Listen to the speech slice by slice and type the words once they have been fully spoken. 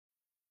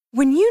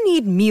When you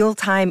need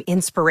mealtime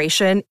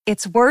inspiration,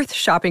 it's worth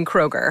shopping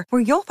Kroger,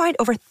 where you'll find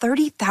over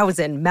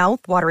 30,000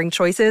 mouth-watering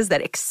choices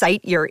that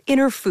excite your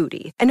inner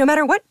foodie. And no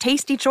matter what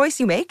tasty choice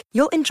you make,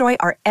 you'll enjoy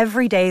our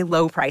everyday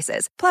low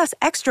prices, plus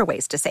extra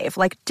ways to save,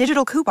 like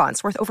digital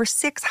coupons worth over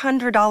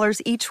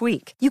 $600 each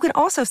week. You can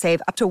also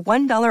save up to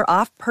 $1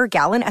 off per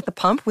gallon at the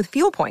pump with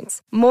fuel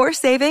points. More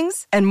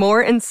savings and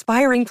more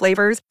inspiring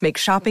flavors make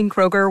shopping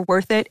Kroger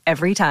worth it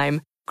every time.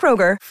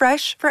 Kroger,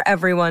 fresh for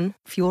everyone.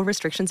 Fuel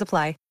restrictions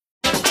apply.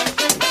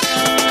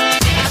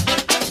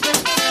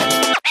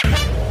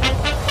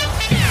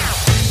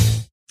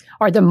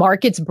 Are the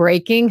markets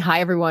breaking?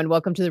 Hi, everyone.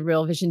 Welcome to the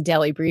Real Vision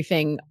Daily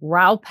Briefing.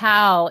 Raoul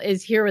Pal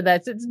is here with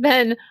us. It's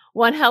been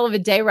one hell of a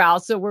day,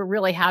 Raoul, so we're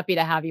really happy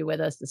to have you with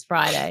us this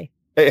Friday.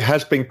 It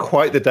has been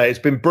quite the day. It's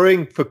been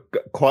brewing for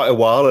quite a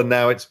while, and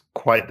now it's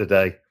quite the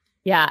day.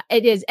 Yeah,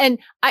 it is. And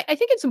I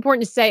think it's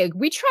important to say,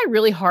 we try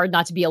really hard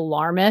not to be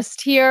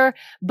alarmist here,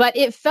 but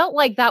it felt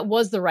like that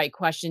was the right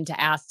question to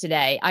ask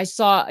today. I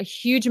saw a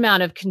huge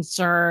amount of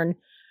concern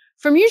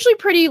from usually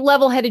pretty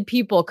level-headed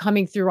people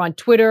coming through on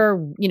Twitter.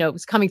 You know, it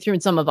was coming through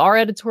in some of our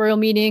editorial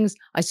meetings.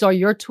 I saw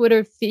your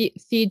Twitter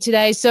feed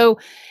today. So,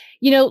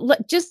 you know,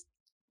 just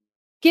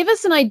give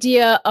us an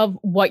idea of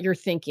what you're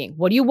thinking.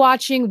 What are you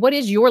watching? What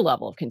is your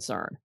level of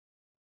concern?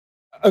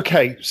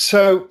 Okay,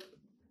 so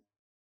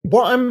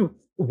what I'm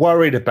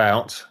worried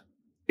about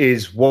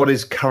is what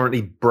is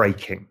currently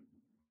breaking.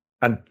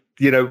 And,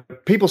 you know,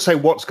 people say,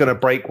 what's going to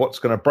break? What's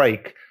going to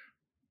break?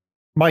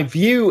 My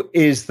view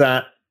is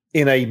that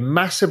in a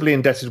massively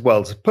indebted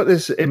world, to put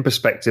this in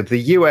perspective, the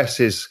US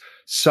is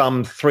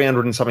some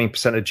 300 and something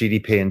percent of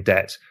GDP in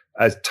debt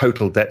as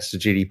total debts to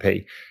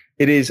GDP.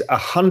 It is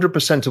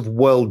 100% of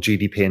world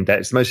GDP in debt.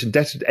 It's the most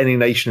indebted any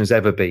nation has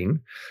ever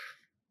been.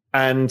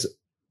 And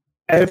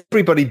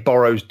everybody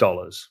borrows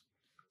dollars.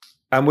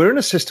 And we're in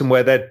a system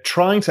where they're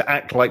trying to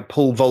act like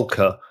Paul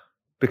Volcker,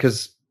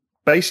 because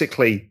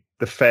basically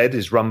the Fed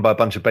is run by a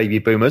bunch of baby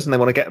boomers and they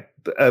want to get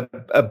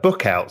a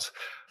book out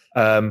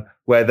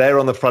where they're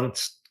on the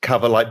front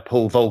cover like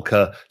Paul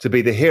Volcker to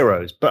be the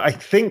heroes. But I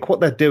think what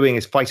they're doing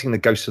is fighting the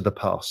ghosts of the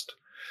past.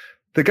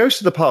 The ghosts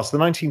of the past, the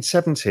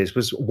 1970s,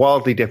 was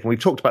wildly different. We've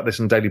talked about this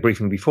in Daily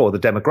Briefing before. The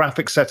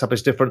demographic setup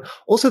is different.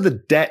 Also, the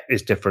debt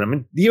is different. I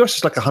mean, the US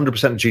is like 100%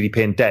 of GDP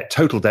in debt,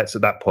 total debts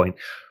at that point.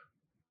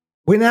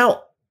 We're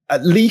now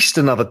at least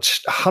another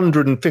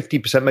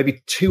 150%,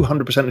 maybe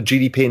 200% of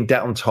GDP in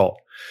debt on top.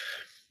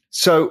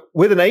 So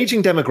with an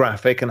aging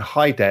demographic and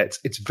high debt,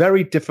 it's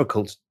very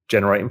difficult to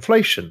generate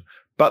inflation.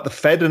 But the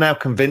Fed are now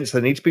convinced they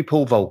need to be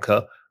Paul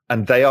Volcker,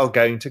 and they are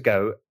going to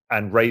go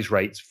and raise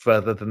rates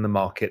further than the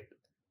market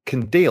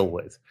can deal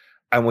with.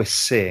 And we're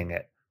seeing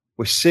it.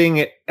 We're seeing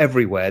it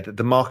everywhere, that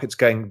the market's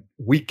going,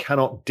 we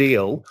cannot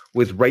deal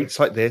with rates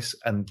like this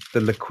and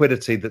the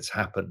liquidity that's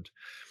happened.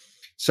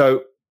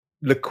 So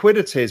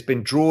liquidity has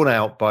been drawn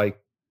out by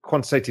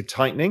quantitative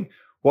tightening.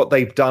 What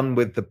they've done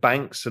with the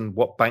banks and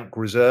what bank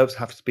reserves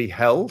have to be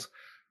held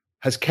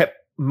has kept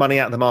money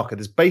out of the market.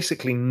 There's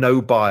basically no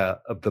buyer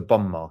of the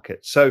bond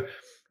market. So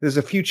there's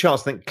a few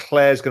charts. I think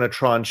Claire's going to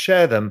try and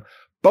share them.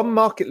 Bond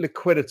market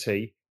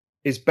liquidity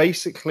is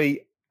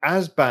basically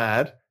as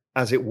bad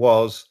as it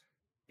was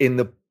in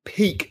the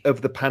peak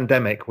of the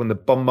pandemic, when the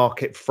bond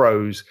market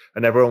froze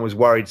and everyone was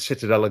worried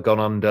Citadel had gone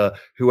under,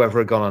 whoever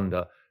had gone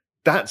under.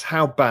 That's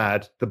how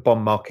bad the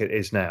bond market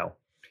is now.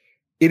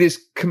 It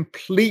is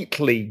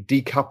completely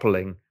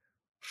decoupling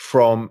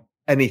from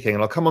anything.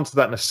 And I'll come on to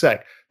that in a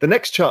sec. The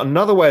next chart,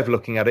 another way of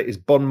looking at it, is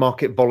bond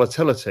market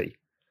volatility.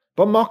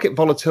 Bond market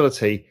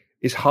volatility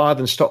is higher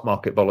than stock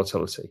market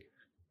volatility.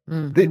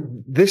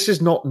 Mm-hmm. This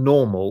is not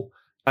normal.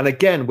 And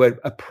again, we're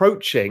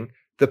approaching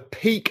the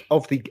peak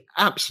of the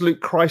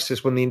absolute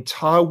crisis when the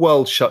entire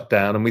world shut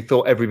down and we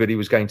thought everybody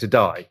was going to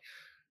die,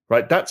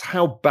 right? That's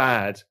how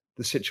bad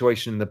the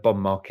situation in the bond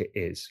market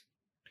is.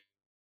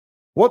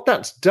 What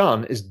that's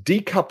done is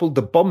decoupled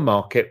the bond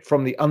market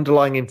from the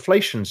underlying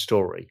inflation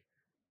story.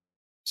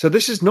 So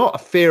this is not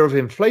a fear of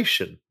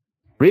inflation,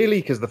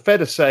 really, because the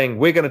Fed are saying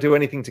we're going to do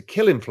anything to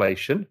kill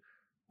inflation.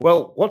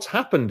 Well, what's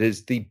happened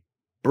is the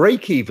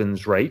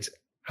break-evens rate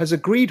has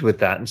agreed with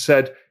that and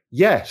said,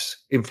 yes,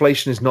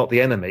 inflation is not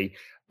the enemy.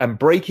 And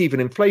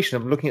break-even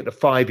inflation, I'm looking at the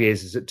 5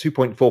 years, is at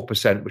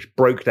 2.4%, which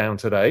broke down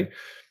today.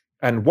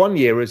 And 1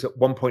 year is at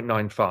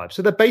 1.95.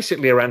 So they're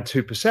basically around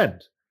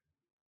 2%.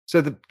 So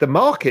the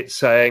market's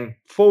saying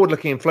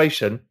forward-looking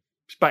inflation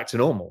is back to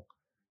normal.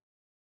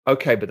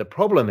 Okay, but the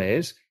problem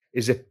is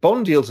if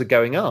bond yields are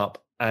going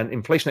up and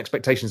inflation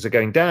expectations are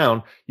going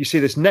down, you see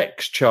this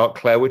next chart,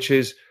 Claire, which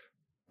is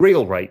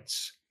real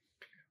rates.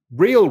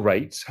 Real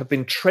rates have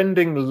been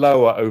trending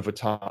lower over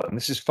time.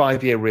 This is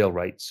 5-year real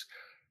rates.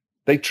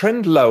 They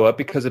trend lower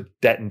because of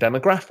debt and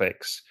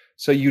demographics.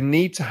 So you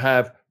need to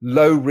have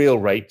low real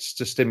rates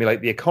to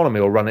stimulate the economy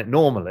or run it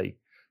normally.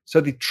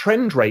 So the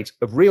trend rate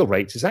of real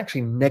rates is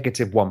actually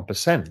negative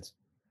 1%.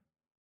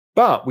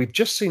 But we've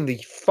just seen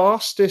the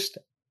fastest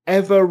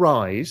ever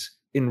rise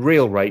in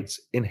real rates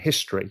in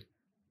history.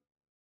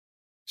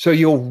 So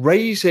you're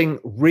raising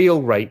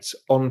real rates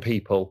on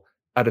people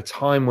at a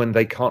time when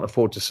they can't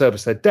afford to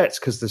service their debts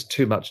because there's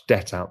too much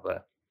debt out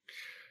there.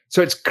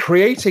 So it's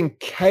creating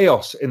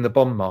chaos in the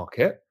bond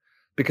market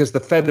because the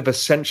Fed have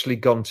essentially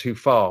gone too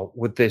far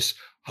with this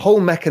whole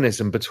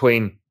mechanism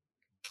between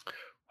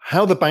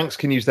how the banks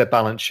can use their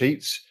balance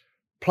sheets,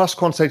 plus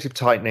quantitative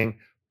tightening,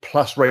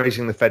 plus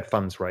raising the Fed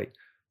funds rate.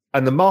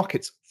 And the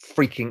market's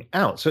freaking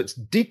out. So it's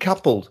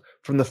decoupled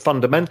from the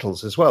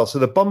fundamentals as well. So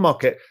the bond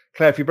market,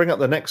 Claire, if you bring up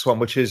the next one,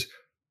 which is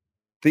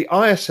the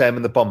ISM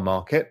and the bond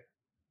market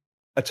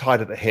are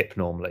tied at the hip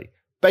normally.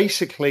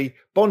 Basically,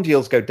 bond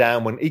yields go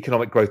down when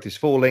economic growth is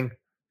falling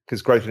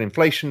because growth and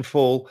inflation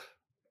fall.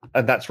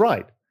 And that's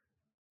right.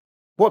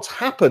 What's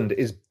happened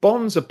is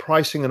bonds are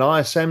pricing an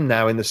ISM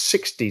now in the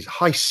 60s,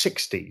 high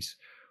 60s,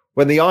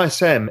 when the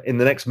ISM in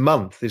the next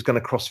month is going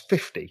to cross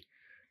 50.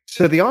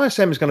 So the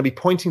ISM is going to be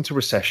pointing to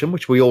recession,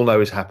 which we all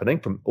know is happening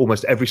from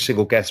almost every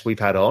single guest we've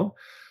had on.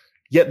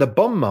 Yet the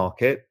bond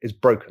market is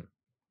broken.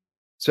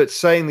 So it's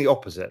saying the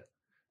opposite.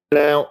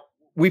 Now,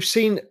 we've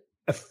seen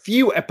a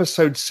few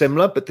episodes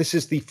similar, but this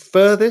is the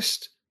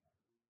furthest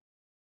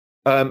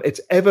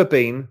it's ever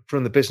been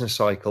from the business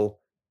cycle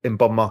in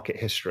bond market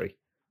history.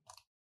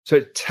 So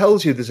it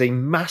tells you there's a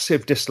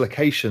massive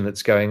dislocation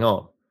that's going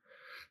on.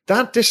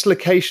 That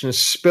dislocation has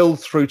spilled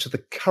through to the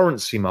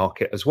currency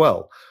market as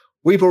well.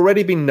 We've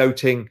already been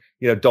noting,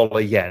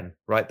 dollar yen,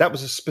 right? That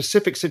was a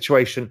specific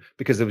situation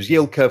because there was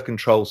yield curve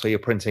control, so you're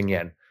printing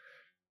yen.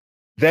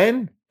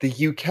 Then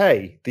the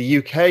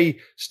UK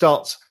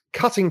starts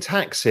cutting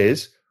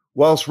taxes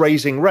whilst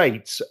raising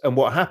rates. And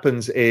what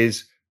happens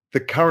is the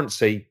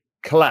currency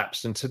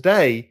collapsed. And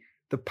today,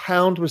 the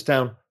pound was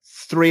down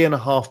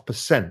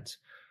 3.5%.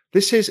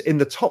 This is in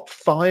the top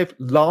 5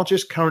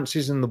 largest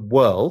currencies in the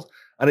world,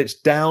 and it's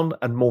down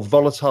and more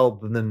volatile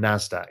than the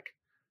NASDAQ.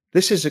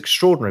 This is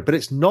extraordinary, but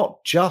it's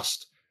not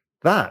just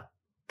that.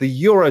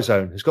 The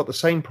Eurozone has got the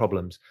same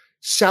problems.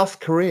 South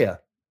Korea,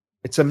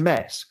 it's a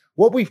mess.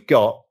 What we've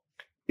got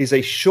is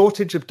a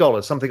shortage of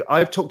dollars, something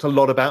I've talked a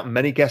lot about, and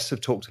many guests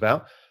have talked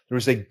about. There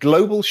is a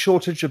global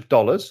shortage of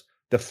dollars.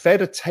 The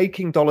Fed are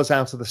taking dollars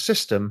out of the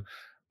system.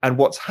 And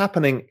what's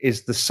happening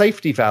is the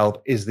safety valve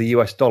is the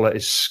US dollar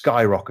is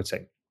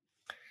skyrocketing.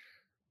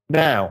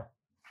 Now,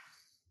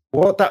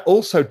 what that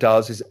also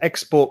does is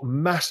export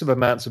massive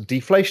amounts of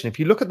deflation. If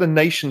you look at the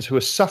nations who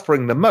are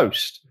suffering the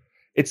most,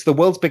 it's the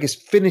world's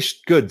biggest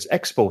finished goods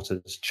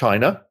exporters: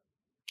 China,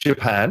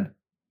 Japan,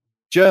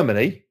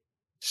 Germany,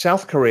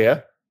 South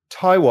Korea,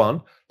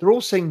 Taiwan. They're all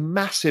seeing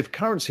massive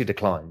currency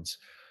declines.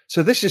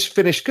 So this is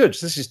finished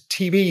goods. This is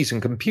TVs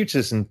and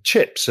computers and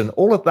chips and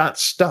all of that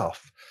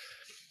stuff.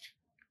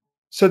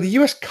 So the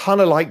US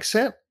kind of likes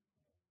it.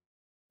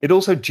 It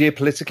also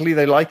geopolitically,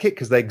 they like it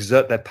because they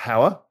exert their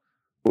power,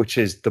 which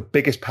is the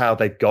biggest power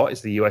they've got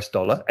is the US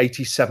dollar.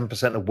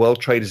 87% of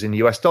world trade is in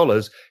US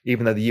dollars,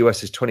 even though the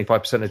US is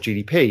 25% of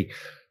GDP.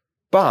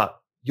 But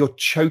you're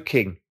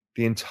choking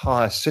the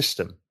entire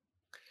system.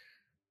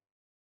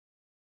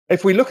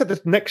 If we look at the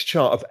next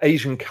chart of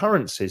Asian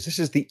currencies, this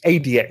is the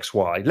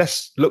ADXY,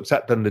 less looked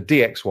at than the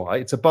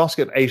DXY. It's a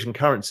basket of Asian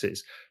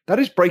currencies. That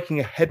is breaking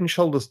a head and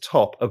shoulders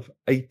top of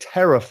a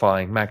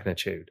terrifying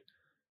magnitude.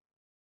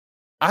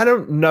 I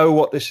don't know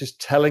what this is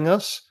telling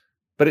us,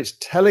 but it's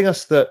telling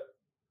us that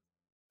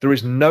there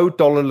is no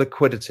dollar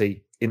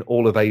liquidity in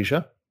all of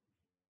Asia.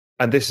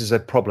 And this is a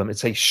problem.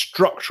 It's a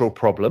structural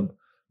problem,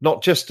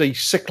 not just a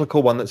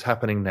cyclical one that's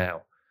happening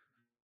now.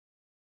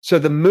 So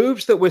the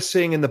moves that we're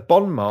seeing in the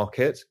bond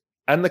market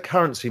and the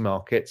currency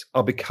market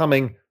are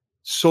becoming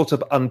sort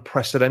of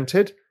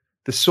unprecedented,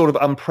 the sort of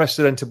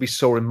unprecedented we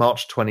saw in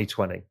March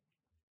 2020.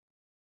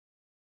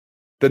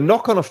 The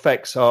knock-on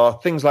effects are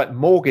things like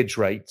mortgage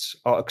rates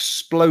are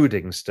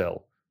exploding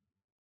still.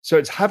 So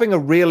it's having a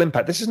real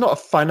impact. This is not a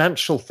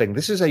financial thing.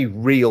 This is a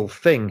real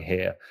thing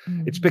here.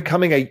 Mm-hmm. It's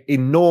becoming an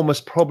enormous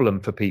problem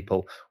for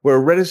people. We're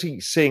already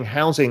seeing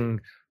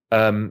housing,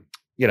 house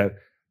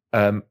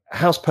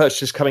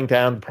purchases coming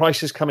down,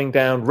 prices coming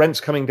down, rents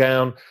coming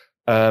down.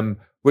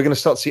 We're going to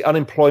start to see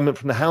unemployment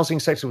from the housing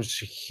sector,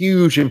 which is a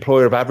huge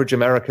employer of average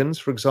Americans,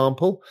 for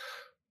example.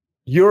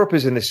 Europe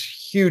is in this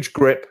huge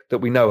grip that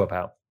we know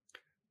about.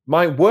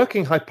 My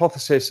working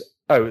hypothesis,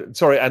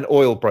 and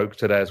oil broke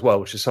today as well,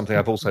 which is something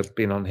I've also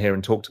been on here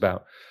and talked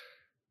about.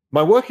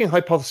 My working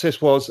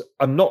hypothesis was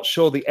I'm not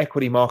sure the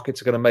equity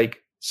markets are going to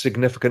make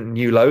significant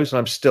new lows, and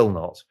I'm still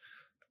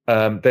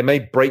not. They may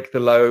break the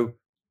low,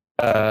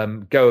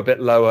 go a bit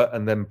lower,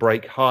 and then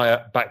break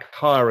back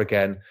higher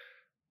again,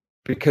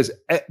 because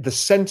the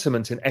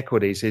sentiment in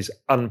equities is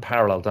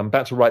unparalleled. I'm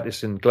about to write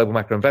this in Global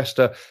Macro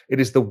Investor. It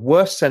is the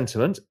worst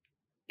sentiment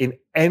in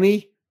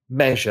any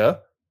measure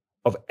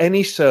of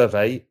any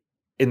survey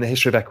in the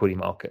history of equity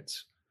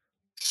markets.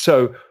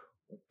 So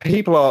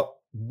people are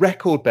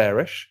record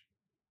bearish.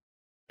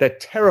 They're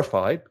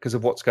terrified because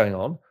of what's going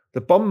on.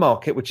 The bond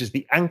market, which is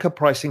the anchor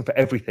pricing for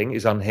everything,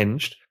 is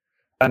unhinged.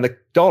 And the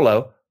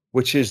dollar,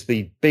 which is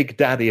the big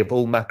daddy of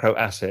all macro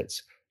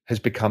assets, has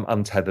become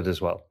untethered as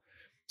well.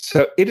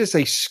 So it is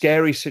a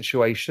scary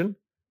situation.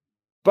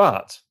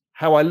 But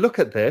how I look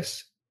at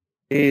this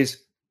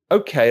is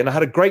okay. And I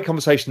had a great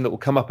conversation that will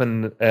come up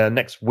in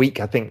next week,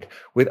 I think,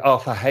 with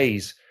Arthur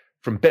Hayes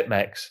from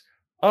BitMEX.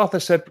 Arthur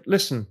said,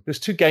 listen, there's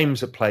two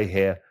games at play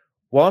here.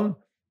 One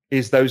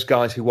is those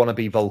guys who want to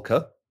be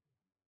Volcker,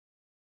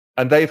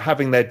 and they're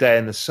having their day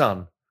in the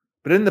sun.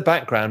 But in the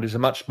background is a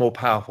much more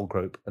powerful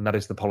group, and that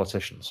is the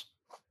politicians.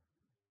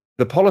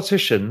 The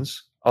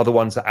politicians are the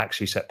ones that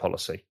actually set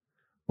policy.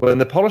 When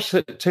the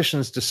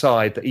politicians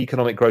decide that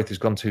economic growth has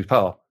gone too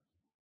far,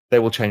 they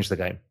will change the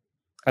game.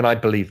 And I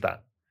believe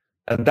that.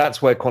 And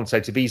that's where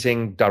quantitative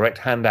easing, direct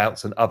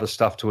handouts, and other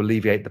stuff to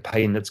alleviate the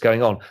pain that's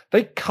going on.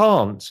 They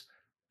can't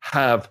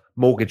have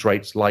mortgage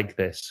rates like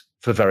this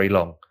for very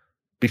long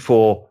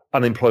before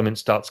unemployment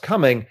starts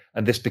coming,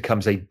 and this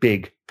becomes a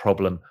big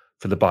problem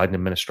for the Biden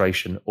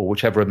administration or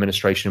whichever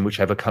administration,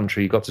 whichever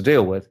country you've got to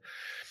deal with.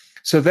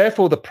 So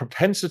therefore, the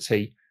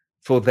propensity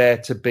for there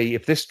to be,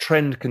 if this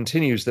trend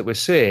continues that we're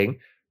seeing,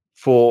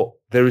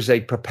 there is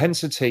a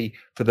propensity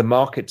for the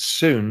market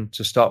soon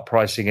to start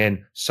pricing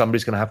in,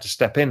 somebody's going to have to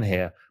step in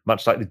here,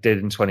 much like they did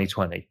in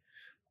 2020.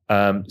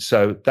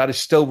 So that is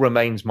still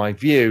remains my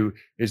view,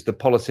 is the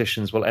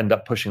politicians will end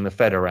up pushing the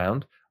Fed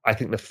around. I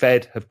think the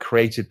Fed have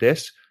created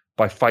this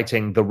by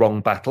fighting the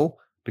wrong battle,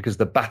 because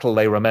the battle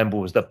they remember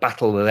was the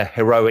battle that their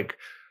heroic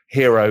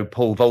hero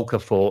Paul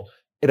Volcker fought.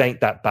 It ain't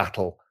that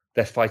battle.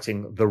 They're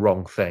fighting the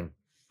wrong thing.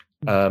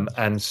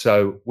 And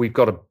so we've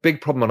got a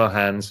big problem on our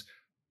hands.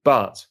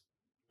 But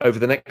over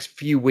the next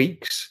few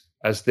weeks,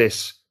 as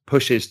this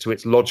pushes to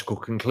its logical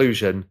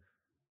conclusion,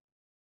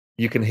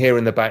 you can hear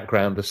in the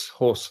background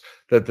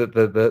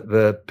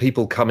the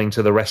people coming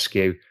to the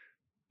rescue,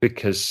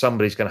 because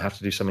somebody's going to have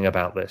to do something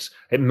about this.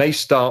 It may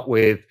start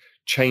with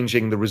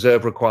changing the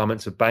reserve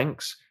requirements of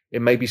banks.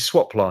 It may be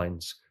swap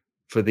lines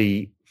for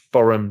the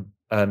foreign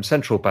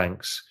central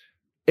banks.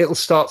 It'll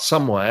start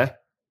somewhere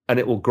and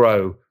it will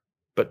grow,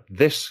 but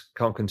this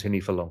can't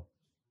continue for long.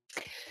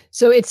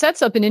 So it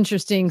sets up an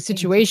interesting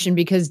situation,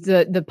 because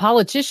the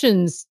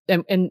politicians,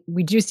 and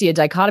we do see a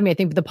dichotomy, I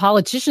think, but the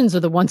politicians are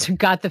the ones who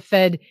got the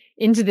Fed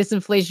into this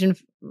inflation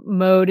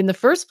mode in the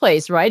first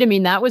place, right? I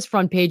mean, that was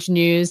front page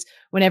news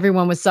when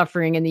everyone was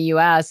suffering in the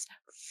US,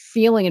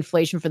 feeling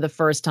inflation for the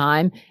first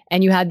time.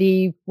 And you had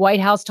the White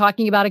House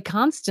talking about it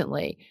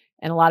constantly.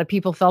 And a lot of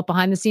people felt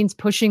behind the scenes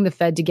pushing the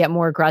Fed to get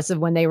more aggressive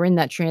when they were in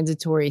that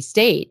transitory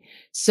state.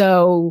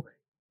 So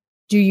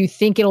do you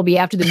think it'll be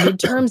after the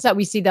midterms that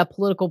we see that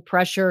political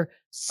pressure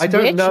switch? I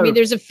don't know. I mean,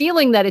 there's a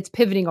feeling that it's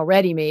pivoting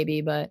already,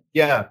 maybe, but.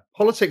 Yeah,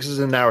 politics is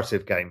a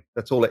narrative game.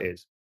 That's all it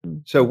is.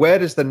 So where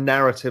does the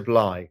narrative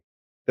lie?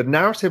 The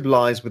narrative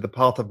lies with the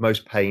path of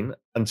most pain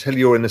until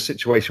you're in a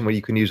situation where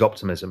you can use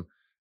optimism.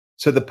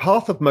 So the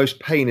path of most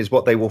pain is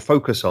what they will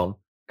focus on,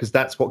 because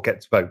that's what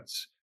gets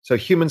votes. So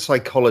human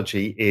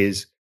psychology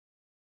is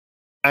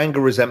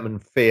anger,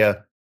 resentment,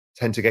 fear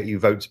tend to get you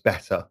votes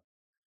better.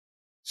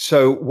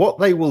 So what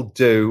they will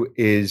do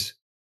is,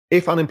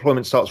 if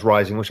unemployment starts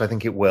rising, which I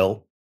think it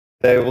will,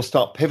 they will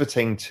start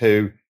pivoting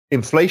to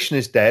inflation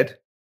is dead.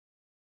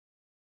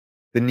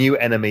 The new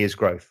enemy is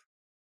growth.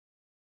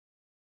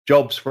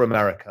 Jobs for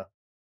America.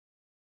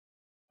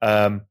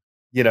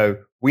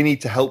 We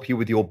need to help you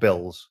with your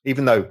bills,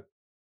 even though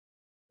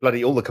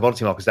bloody all the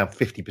commodity markets down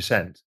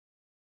 50%.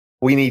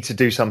 We need to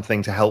do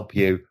something to help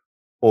you,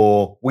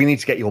 or we need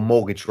to get your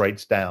mortgage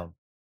rates down.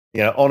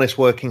 Honest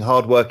working,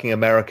 hardworking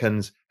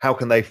Americans, how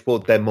can they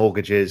afford their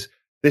mortgages?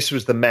 This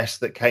was the mess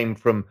that came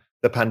from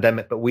the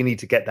pandemic, but we need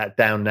to get that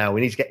down now. We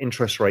need to get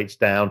interest rates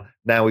down.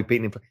 Now we've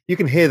beaten inflation. You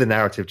can hear the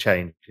narrative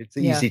change. It's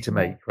easy to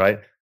make, right?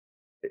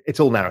 It's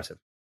all narrative.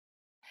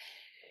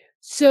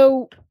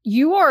 So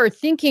you are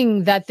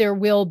thinking that there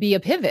will be a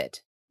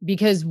pivot,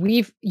 because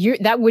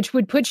that which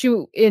would put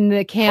you in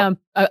the camp,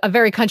 a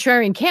very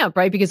contrarian camp,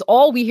 right? Because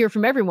all we hear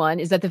from everyone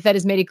is that the Fed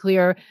has made it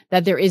clear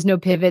that there is no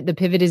pivot. The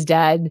pivot is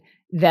dead,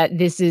 that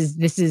this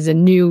is a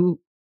new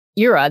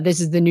era.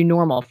 This is the new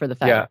normal for the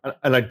Fed. Yeah,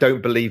 and I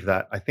don't believe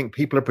that. I think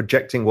people are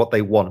projecting what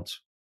they want,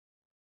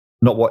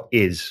 not what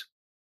is.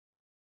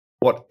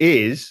 What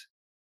is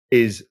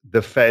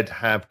the Fed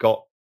have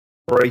got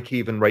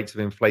break-even rates of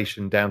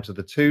inflation down to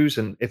the twos.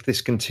 And if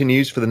this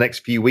continues for the next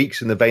few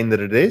weeks in the vein that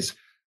it is,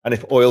 and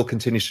if oil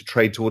continues to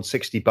trade towards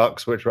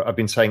 $60, which I've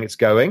been saying it's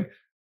going,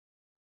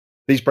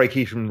 these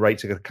break-even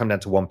rates are going to come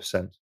down to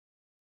 1%.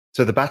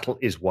 So the battle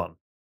is won.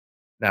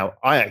 Now,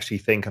 I actually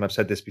think, and I've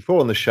said this before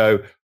on the show,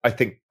 I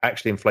think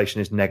actually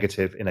inflation is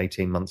negative in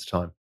 18 months'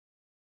 time.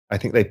 I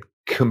think they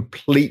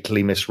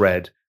completely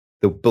misread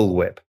the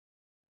bullwhip.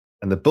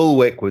 And the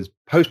bullwhip was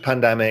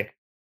post-pandemic,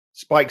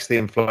 spikes the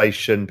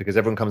inflation because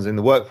everyone comes in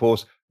the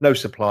workforce, no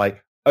supply,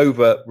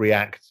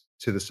 overreact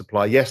to the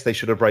supply. Yes, they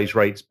should have raised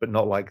rates, but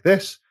not like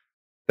this.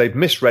 They've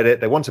misread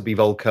it. They want to be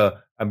Volcker.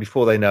 And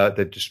before they know it,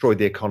 they've destroyed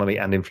the economy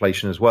and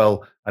inflation as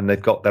well. And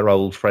they've got their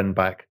old friend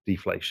back,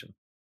 deflation.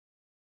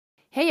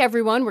 Hey,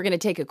 everyone. We're going to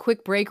take a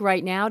quick break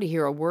right now to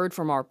hear a word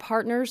from our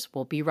partners.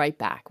 We'll be right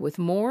back with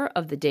more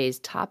of the day's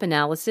top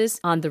analysis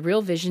on the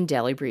Real Vision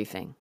Daily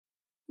Briefing.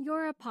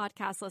 You're a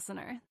podcast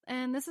listener,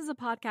 and this is a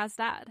podcast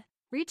ad.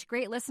 Reach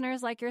great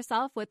listeners like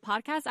yourself with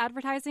podcast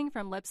advertising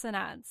from Lips and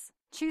Ads.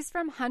 Choose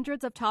from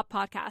hundreds of top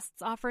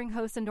podcasts offering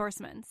host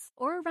endorsements,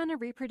 or run a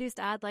reproduced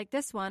ad like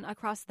this one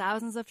across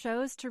thousands of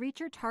shows to reach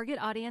your target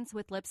audience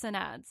with Libsyn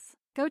Ads.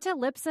 Go to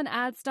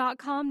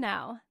libsynads.com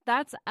now.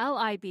 That's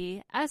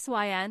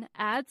LIBSYN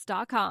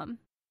ads.com.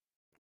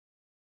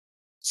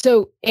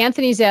 So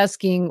Anthony's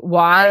asking,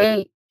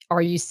 why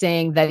are you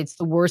saying that it's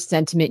the worst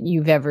sentiment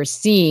you've ever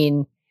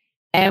seen?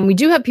 And we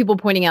do have people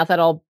pointing out that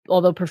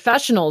although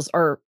professionals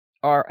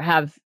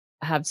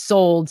have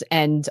sold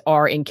and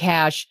are in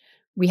cash,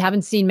 we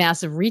haven't seen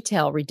massive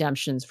retail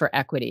redemptions for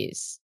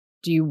equities.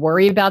 Do you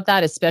worry about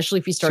that, especially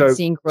if we start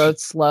seeing growth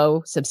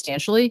slow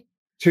substantially?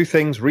 Two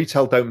things.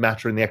 Retail don't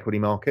matter in the equity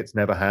markets,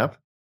 never have.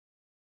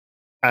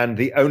 And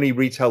the only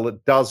retail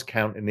that does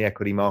count in the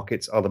equity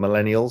markets are the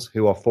millennials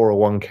who are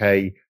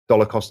 401k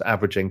dollar cost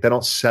averaging. They're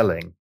not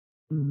selling.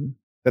 Mm-hmm.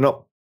 They're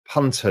not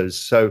punters.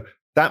 So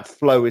that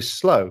flow is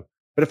slow.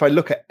 But if I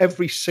look at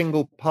every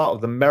single part of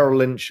the Merrill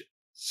Lynch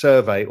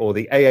survey or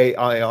the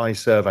AAII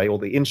survey or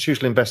the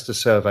Institutional Investor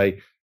survey,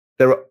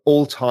 there are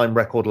all-time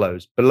record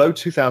lows, below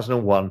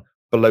 2001,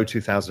 below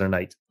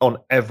 2008 on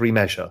every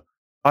measure.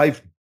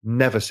 I've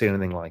never seen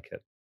anything like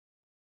it.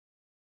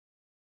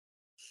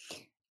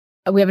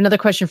 We have another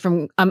question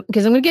from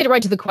because I'm going to get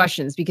right to the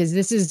questions, because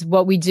this is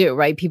what we do,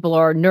 right? People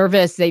are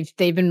nervous. They've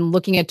been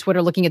looking at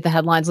Twitter, looking at the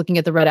headlines, looking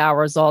at the red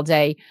hours all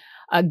day.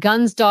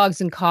 Guns, dogs,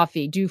 and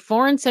coffee. Do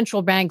foreign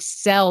central banks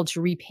sell to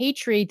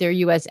repatriate their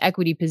U.S.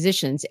 equity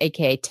positions,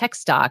 aka tech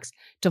stocks,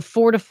 to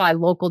fortify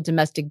local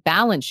domestic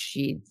balance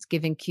sheets,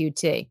 given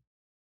QT?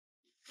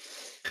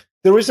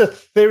 There is a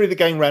theory that's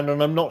going around,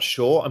 and I'm not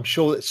sure. I'm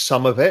sure that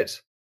some of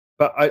it,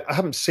 but I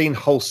haven't seen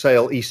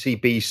wholesale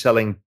ECB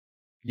selling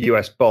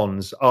US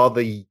bonds. Are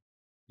the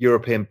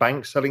European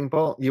banks selling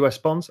US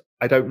bonds?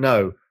 I don't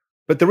know.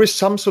 But there is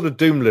some sort of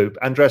doom loop.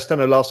 Andreas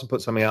Steno Larsen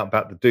put something out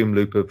about the doom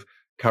loop of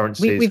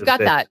currencies. We've got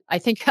that. I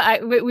think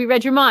we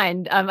read your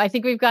mind. I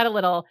think we've got a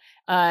little,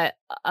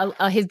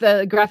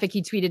 the graphic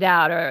he tweeted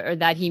out or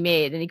that he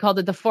made, and he called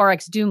it the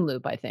Forex doom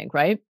loop, I think,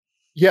 right?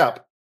 Yeah.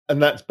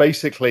 And that's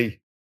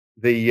basically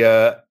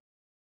the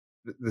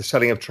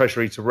selling of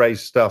treasury to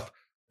raise stuff.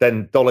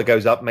 Then dollar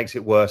goes up, makes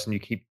it worse, and you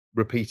keep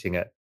repeating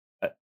it.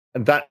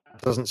 And that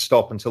doesn't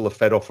stop until the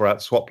Fed offer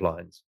out swap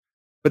lines.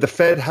 But the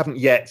Fed haven't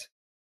yet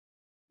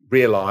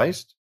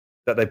realized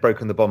that they've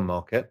broken the bond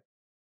market.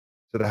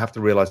 So they have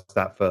to realize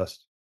that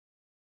first.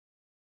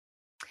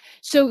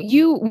 So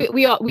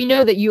we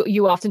know that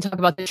you often talk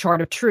about the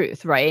chart of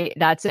truth, right?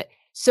 That's it.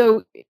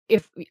 So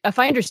if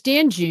I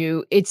understand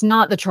you, it's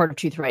not the chart of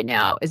truth right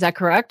now. Is that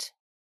correct?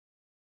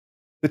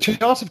 The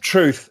chart of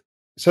truth.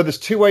 So there's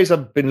two ways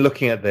I've been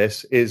looking at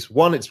this. Is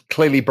one, it's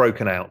clearly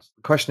broken out.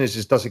 The question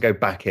is does it go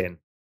back in?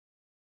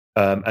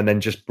 And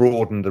then just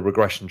broaden the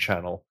regression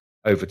channel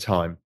over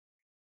time?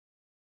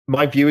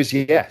 My view is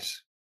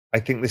yes. I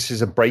think this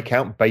is a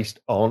breakout based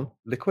on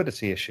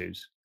liquidity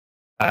issues.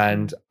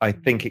 And I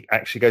think it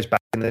actually goes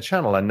back in the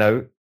channel. I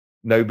know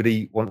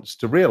nobody wants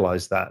to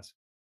realize that.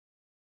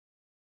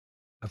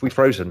 Have we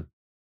frozen?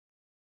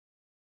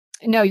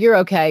 No, you're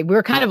okay.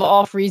 We're kind of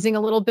all freezing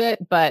a little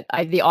bit, but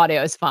the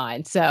audio is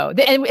fine. So,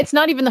 and it's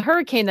not even the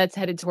hurricane that's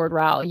headed toward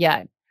Raul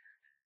yet.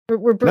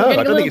 We're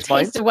getting a little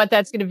taste of what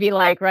that's going to be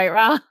like, right,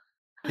 Raul?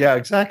 Yeah,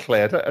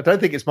 exactly. I don't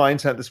think it's my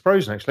internet that's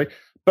frozen, actually.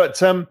 But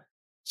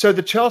so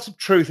the chart of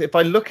truth, if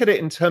I look at it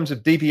in terms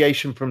of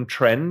deviation from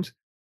trend,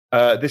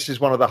 this is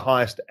one of the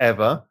highest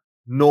ever.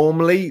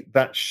 Normally,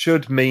 that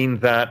should mean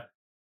that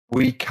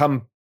I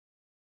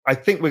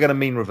think we're going to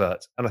mean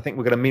revert. And I think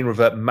we're going to mean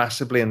revert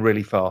massively and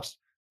really fast.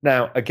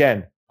 Now,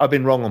 again, I've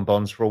been wrong on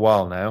bonds for a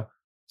while now,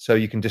 so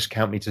you can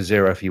discount me to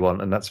zero if you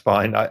want, and that's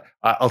fine.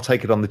 I'll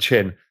take it on the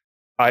chin.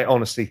 I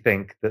honestly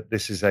think that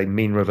this is a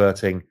mean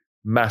reverting,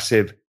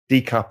 massive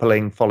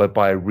decoupling followed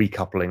by a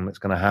recoupling that's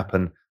going to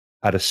happen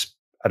at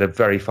a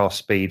very fast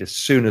speed as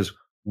soon as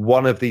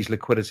one of these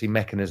liquidity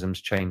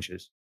mechanisms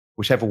changes,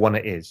 whichever one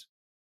it is.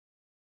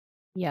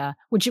 Yeah,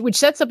 which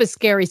sets up a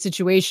scary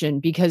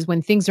situation, because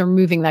when things are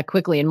moving that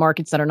quickly in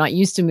markets that are not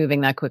used to moving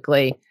that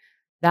quickly,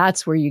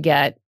 that's where you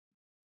get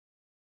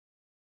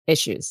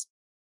issues.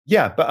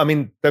 Yeah, but I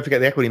mean, don't forget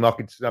the equity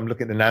markets. I'm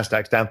looking at the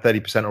Nasdaq's down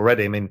 30%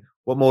 already. I mean,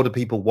 what more do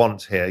people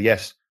want here?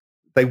 Yes,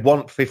 they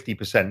want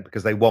 50%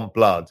 because they want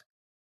blood.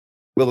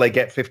 Will they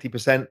get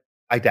 50%?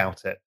 I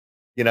doubt it.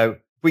 You know,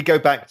 if we go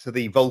back to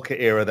the Volcker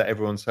era that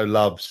everyone so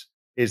loves,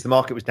 is the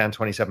market was down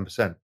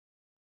 27%.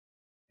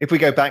 If we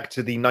go back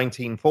to the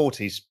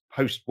 1940s,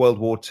 post-World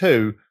War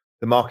II,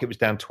 the market was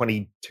down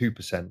 22%.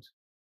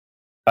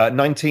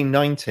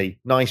 1990,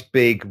 nice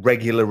big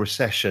regular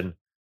recession.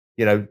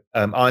 You know,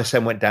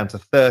 ISM went down to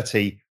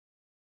 30.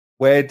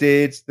 Where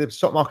did the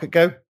stock market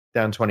go?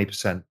 Down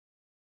 20%.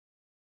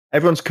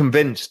 Everyone's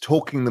convinced,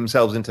 talking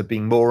themselves into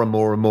being more and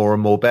more and more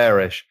and more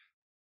bearish.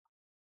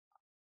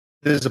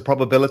 There's a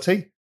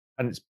probability,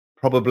 and it's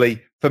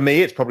probably, for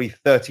me, it's probably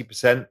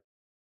 30%,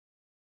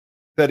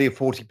 30 or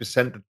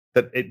 40%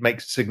 that it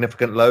makes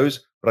significant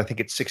lows, but I think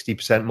it's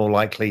 60% more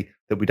likely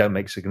that we don't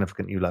make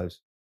significant new lows.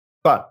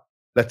 But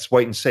let's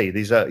wait and see.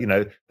 These are, you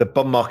know, the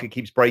bond market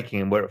keeps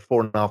breaking and we're at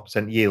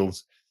 4.5%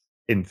 yields.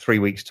 in 3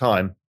 weeks'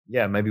 time,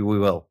 yeah, maybe we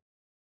will.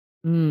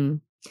 Mm.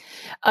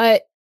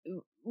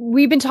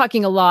 We've been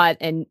talking a lot,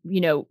 and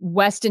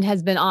Weston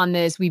has been on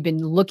this. We've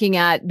been looking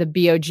at the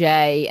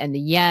BOJ and the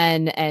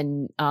yen,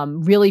 and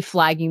really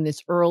flagging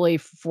this early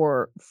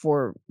for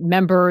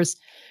members.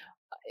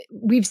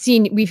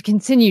 We've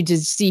continued to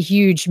see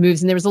huge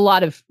moves, and there was a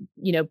lot of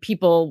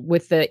people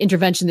with the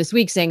intervention this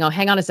week saying, "Oh,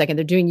 hang on a second,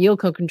 they're doing yield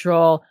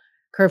control,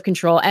 curve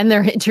control, and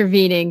they're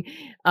intervening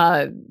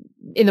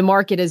in the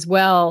market as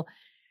well."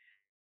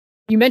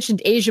 You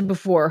mentioned Asia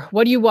before.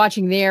 What are you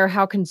watching there?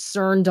 How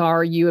concerned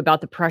are you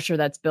about the pressure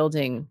that's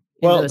building?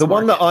 Well, the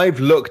one that I've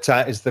looked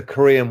at is the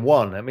Korean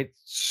won. I mean,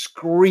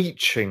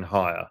 screeching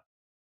higher.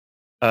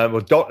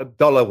 Well,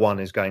 dollar one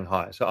is going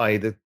higher. So, i.e.,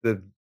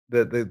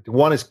 the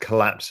one is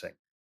collapsing.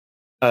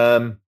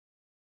 Look,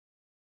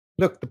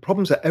 the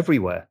problems are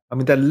everywhere. I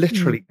mean, they're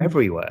literally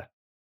everywhere.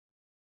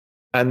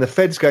 And the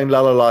Fed's going,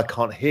 la, la, la, I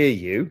can't hear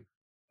you.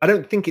 I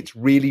don't think it's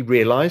really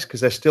realized, because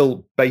they're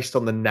still based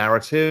on the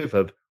narrative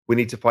of we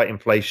need to fight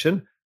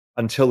inflation,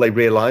 until they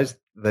realize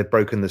they've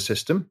broken the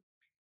system.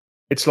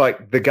 It's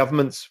like the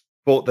government's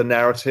fought the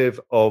narrative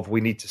of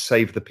we need to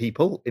save the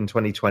people in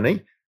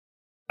 2020.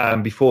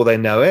 And before they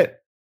know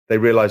it, they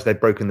realize they've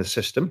broken the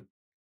system,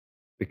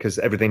 because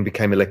everything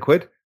became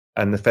illiquid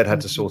and the Fed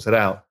had to sort it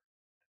out.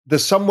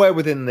 There's somewhere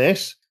within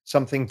this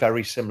something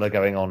very similar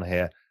going on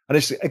here. And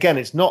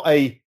it's not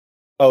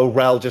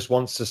Raoul just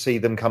wants to see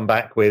them come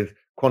back with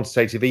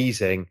quantitative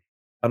easing.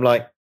 I'm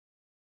like,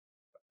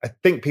 I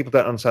think people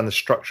don't understand the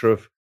structure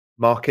of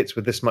markets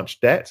with this much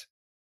debt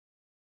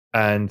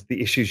and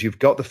the issues you've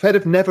got. The Fed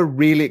have never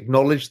really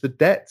acknowledged the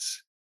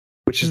debts,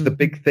 which is the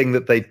big thing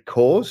that they've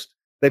caused.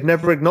 They've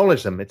never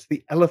acknowledged them. It's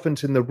the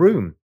elephant in the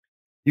room.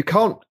 You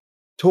can't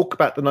talk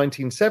about the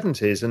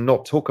 1970s and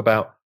not talk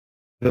about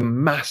the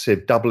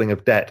massive doubling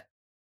of debt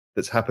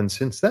that's happened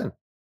since then.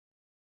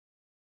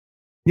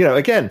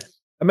 Again,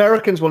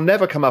 Americans will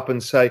never come up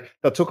and say,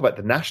 they'll talk about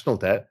the national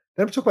debt.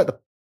 They'll never talk about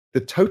the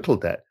total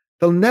debt.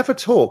 They'll never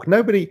talk.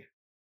 Nobody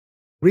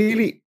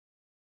really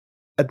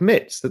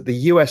admits that the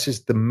US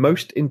is the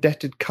most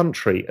indebted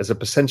country as a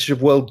percentage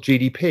of world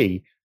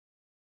GDP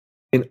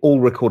in all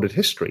recorded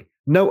history.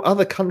 No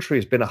other country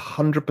has been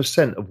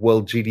 100% of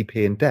world GDP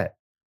in debt.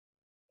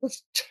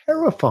 That's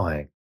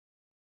terrifying.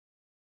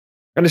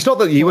 And it's not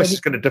that the US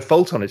is going to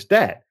default on its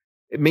debt.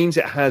 It means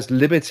it has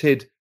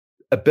limited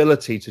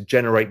ability to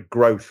generate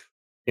growth,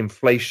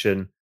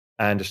 inflation,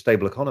 and a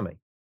stable economy.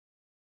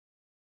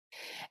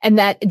 And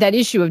that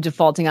issue of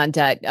defaulting on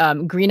debt,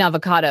 Green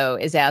Avocado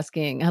is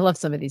asking, I love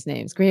some of these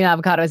names. Green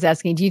Avocado is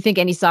asking, do you think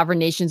any sovereign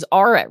nations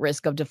are at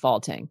risk of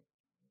defaulting?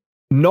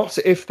 Not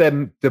if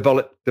they're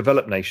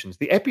developed nations.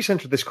 The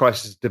epicenter of this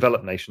crisis is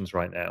developed nations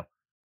right now.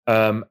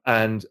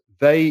 And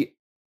they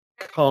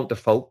can't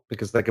default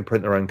because they can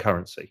print their own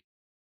currency.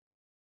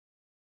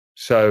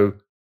 So,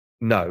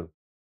 no.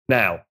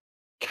 Now,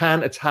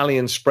 can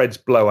Italian spreads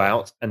blow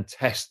out and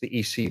test the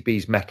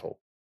ECB's mettle?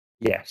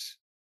 Yes.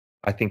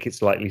 I think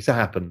it's likely to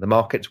happen. The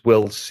markets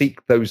will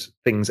seek those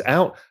things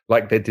out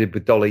like they did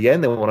with dollar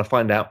yen. They want to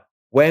find out,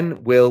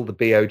 when will the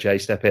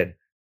BOJ step in?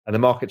 And the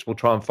markets will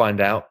try and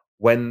find out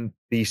when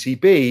the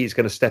ECB is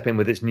going to step in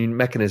with its new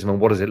mechanism, and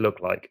what does it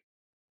look like?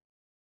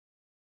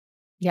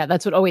 Yeah,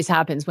 that's what always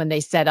happens when they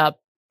set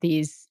up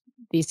these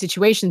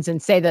situations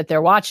and say that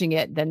they're watching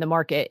it. Then the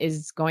market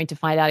is going to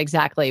find out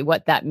exactly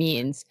what that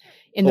means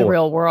in the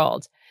real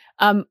world.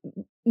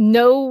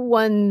 No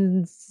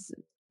one's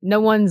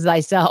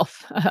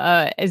thyself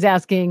is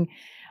asking,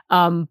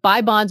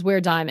 buy bonds,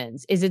 wear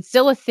diamonds. Is it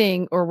still a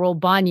thing, or will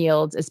bond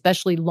yields,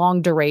 especially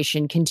long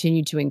duration,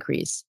 continue to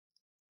increase?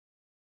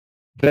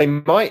 They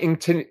might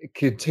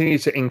continue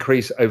to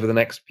increase over the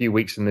next few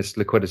weeks in this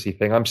liquidity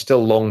thing. I'm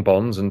still long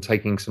bonds and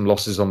taking some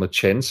losses on the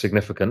chin,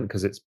 significant,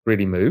 because it's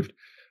really moved.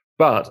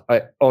 But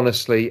I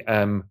honestly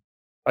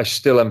I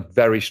still am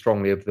very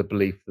strongly of the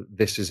belief that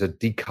this is a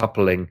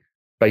decoupling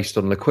based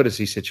on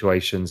liquidity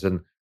situations. And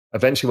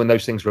eventually, when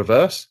those things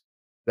reverse,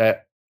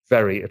 they're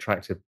very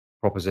attractive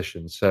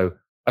propositions. So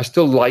I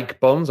still like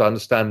bonds. I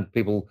understand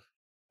people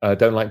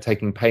don't like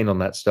taking pain on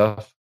that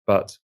stuff,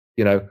 but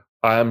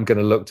I am going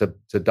to look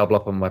to double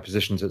up on my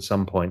positions at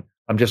some point.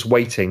 I'm just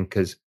waiting,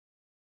 because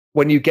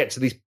when you get to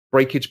these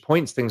breakage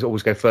points, things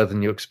always go further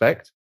than you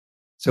expect.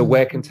 So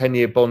where can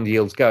 10-year bond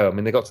yields go? I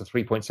mean, they got to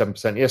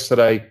 3.7%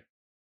 yesterday.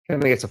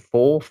 Can they get to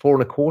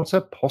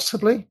 4.25%?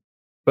 Possibly.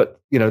 But,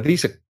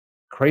 these are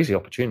crazy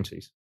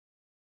opportunities.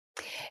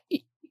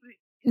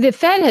 The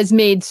Fed has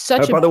made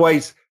such by the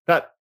way,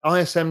 that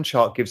ISM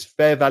chart gives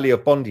fair value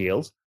of bond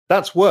yields.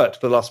 That's worked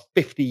for the last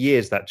 50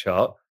 years, that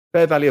chart.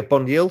 Fair value of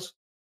bond yields,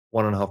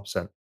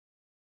 1.5%.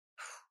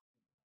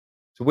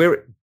 So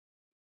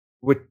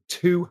we're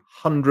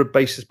 200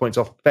 basis points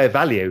off fair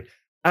value.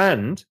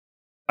 And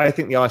I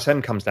think the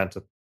ISM comes down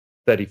to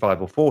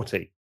 35 or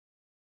 40.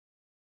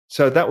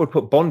 So that would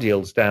put bond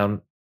yields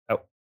down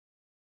at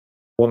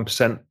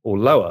 1% or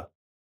lower.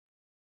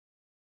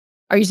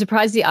 Are you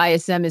surprised the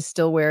ISM is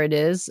still where it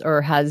is,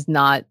 or has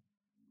not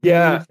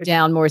moved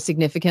down more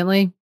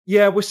significantly?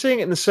 Yeah, we're seeing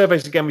it in the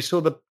surveys again. We saw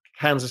the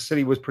Kansas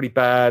City was pretty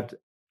bad.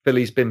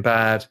 Philly's been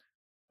bad.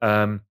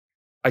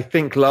 I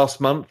think last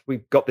month we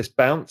got this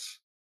bounce.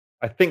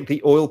 I think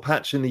the oil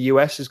patch in the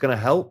US is going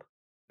to help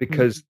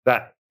because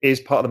that is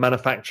part of the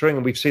manufacturing.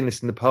 And we've seen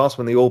this in the past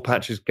when the oil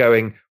patch is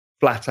going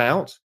flat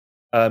out.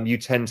 You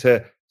tend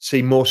to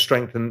see more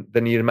strength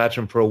than you'd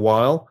imagine for a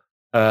while.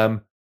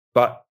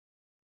 But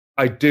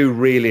I do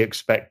really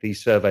expect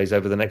these surveys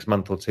over the next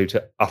month or two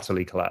to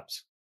utterly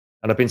collapse.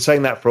 And I've been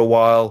saying that for a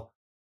while.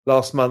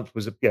 Previous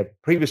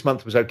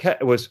month was okay.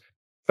 It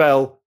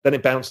fell, then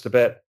it bounced a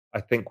bit.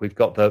 I think we've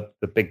got the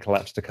big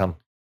collapse to come.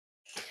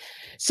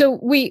 So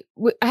we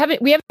have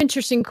an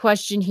interesting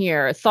question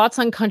here. Thoughts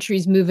on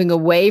countries moving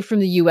away from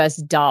the US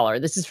dollar?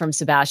 This is from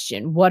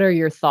Sebastian. What are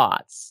your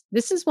thoughts?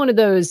 This is one of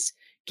those,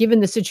 given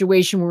the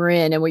situation we're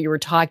in and what you were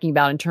talking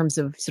about in terms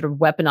of sort of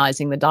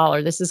weaponizing the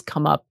dollar, this has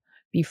come up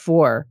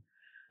before.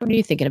 What are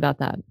you thinking about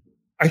that?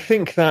 I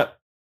think that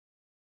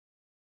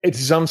it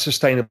is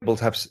unsustainable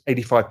to have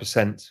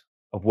 85%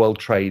 of world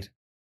trade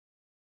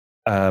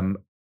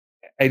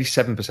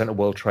 87% of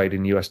world trade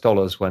in US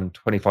dollars when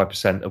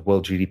 25% of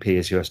world GDP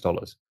is US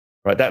dollars,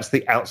 right? That's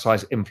the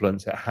outsized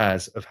influence it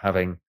has of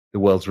having the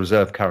world's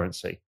reserve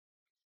currency.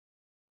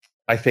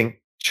 I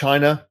think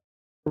China,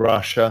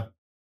 Russia,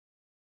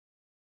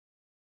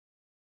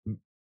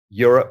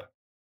 Europe,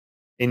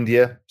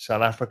 India,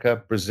 South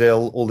Africa,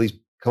 Brazil, all these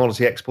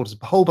commodity exporters,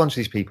 a whole bunch of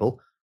these people,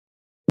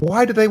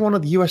 why do they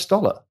want the US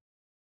dollar?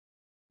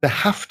 They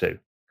have to,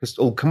 because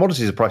all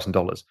commodities are priced in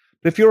dollars.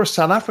 But if you're a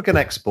South African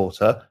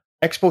exporter,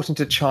 exporting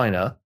to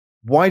China,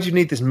 why do you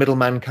need this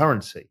middleman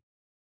currency?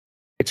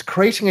 It's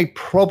creating a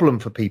problem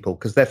for people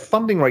because their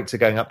funding rates are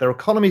going up, their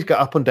economies go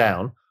up and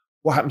down.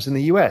 What happens in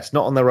the US?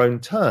 Not on their own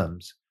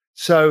terms.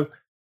 So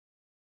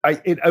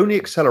it only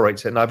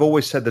accelerates it. And I've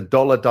always said the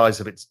dollar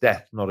dies of its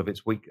death, not of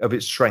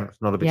its strength,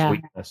 not of its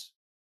weakness.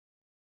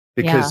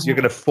 Because you're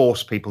going to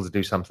force people to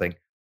do something.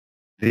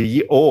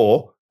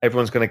 Or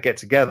everyone's going to get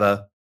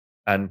together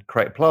and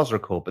create a Plaza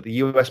Accord. But the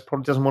US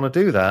probably doesn't want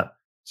to do that.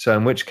 So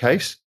in which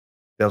case,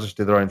 they'll just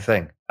do their own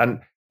thing. And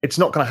it's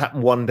not going to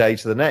happen one day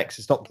to the next.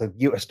 It's not the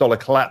US dollar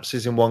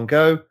collapses in one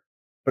go,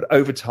 but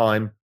over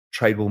time,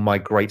 trade will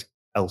migrate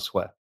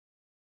elsewhere.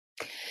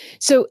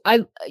 So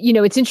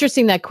it's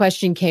interesting that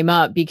question came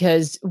up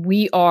because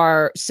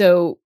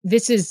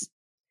this is,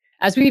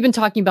 as we've been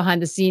talking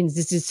behind the scenes,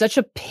 this is such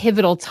a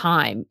pivotal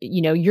time.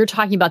 You're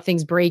talking about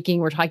things breaking.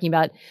 We're talking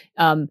about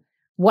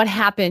what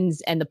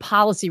happens and the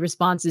policy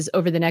responses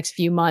over the next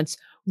few months,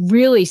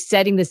 really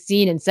setting the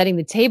scene and setting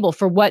the table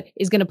for what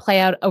is going to play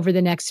out over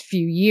the next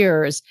few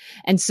years.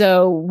 And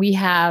so we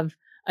have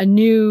a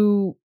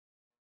new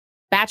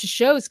batch of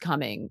shows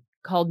coming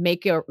called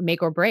Make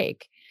or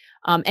Break.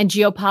 And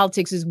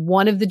geopolitics is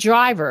one of the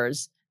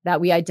drivers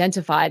that we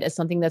identified as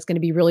something that's going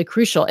to be really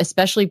crucial,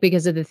 especially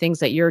because of the things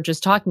that you're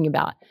just talking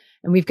about.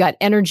 And we've got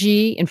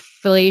energy,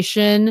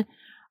 inflation.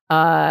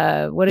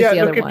 What is the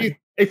other one?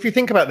 If you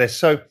think about this,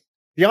 so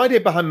the idea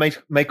behind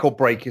make or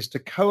Break is to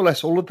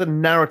coalesce all of the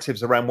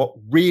narratives around what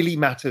really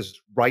matters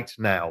right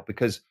now.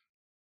 Because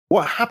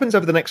what happens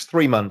over the next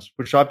 3 months,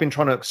 which I've been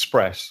trying to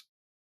express,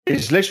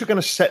 is literally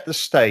going to set the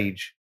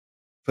stage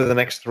for the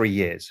next 3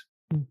 years.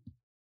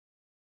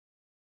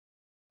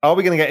 Are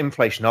we going to get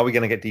inflation? Are we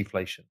going to get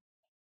deflation?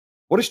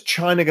 What is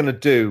China going to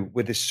do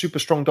with this super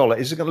strong dollar?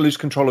 Is it going to lose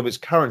control of its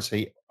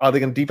currency? Are they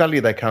going to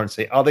devalue their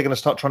currency? Are they going to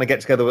start trying to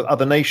get together with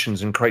other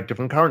nations and create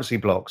different currency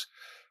blocks?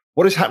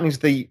 What is happening to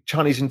the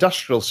Chinese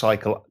industrial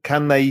cycle?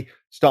 Can they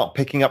start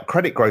picking up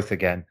credit growth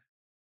again?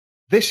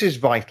 This is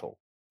vital.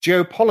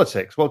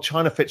 Geopolitics, well,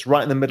 China fits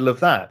right in the middle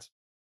of that.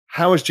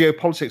 How is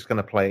geopolitics going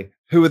to play?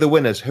 Who are the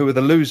winners? Who are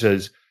the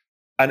losers?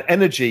 And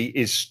energy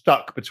is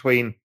stuck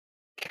between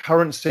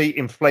currency,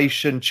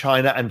 inflation,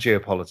 China, and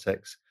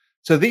geopolitics.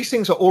 So these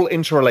things are all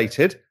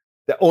interrelated.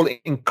 They're all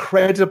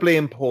incredibly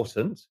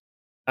important.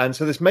 And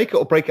so this make it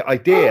or break it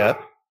idea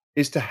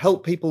is to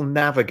help people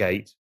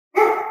navigate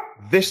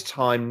this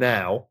time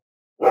now,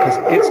 because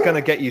it's going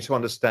to get you to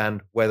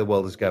understand where the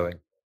world is going.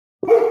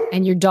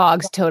 And your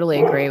dogs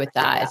totally agree with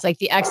that. It's like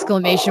the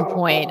exclamation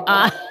point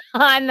on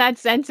that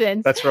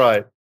sentence. That's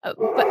right.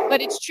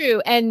 But it's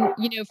true. And,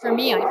 for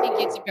me, I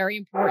think it's very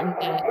important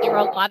that there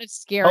are a lot of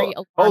scary...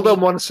 Hold on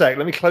one sec.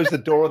 Let me close the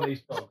door on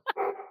these dogs.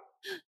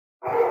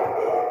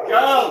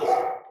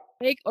 Girls!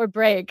 Make or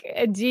break,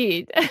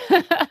 indeed.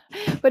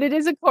 But it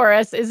is a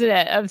chorus, isn't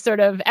it, of sort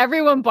of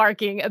everyone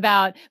barking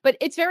about, but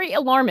it's very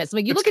alarmist.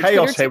 Like It's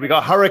chaos here. We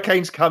got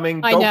hurricanes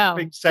coming, dogs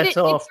being set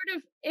off.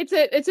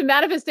 It's a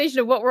manifestation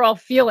of what we're all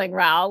feeling,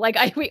 Raul.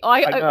 Like we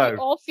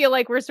all feel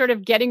like we're sort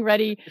of getting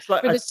ready for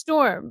the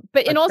storm.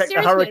 But in all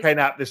seriousness, the hurricane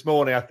app this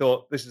morning, I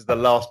thought this is the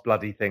last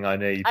bloody thing I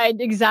need.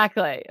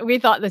 Exactly. We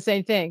thought the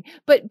same thing.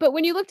 But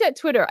when you looked at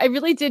Twitter, I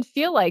really did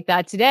feel like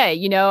that today.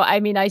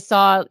 I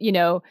saw,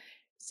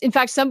 in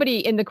fact, somebody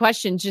in the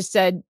question just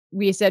said,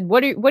 we said,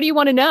 what do you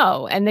want to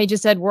know? And they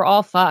just said, we're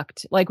all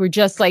fucked. Like, we're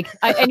just like,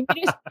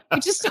 we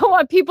just don't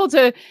want people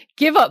to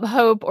give up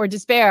hope or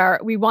despair.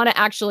 We want to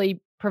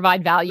actually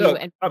provide value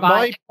and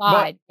provide,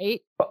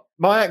 right?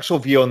 My actual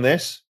view on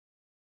this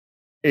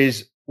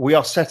is we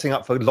are setting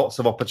up for lots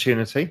of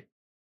opportunity.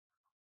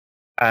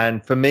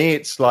 And for me,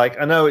 it's like,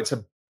 I know it's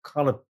a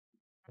kind of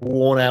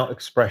worn out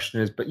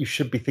expression, but you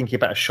should be thinking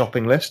about a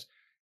shopping list.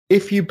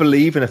 If you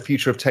believe in a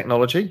future of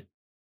technology,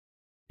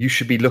 you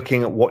should be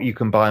looking at what you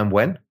can buy and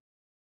when.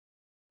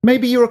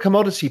 Maybe you're a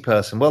commodity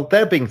person. Well,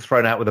 they're being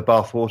thrown out with the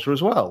bathwater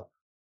as well.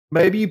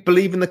 Maybe you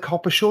believe in the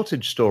copper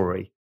shortage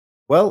story.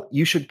 Well,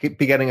 you should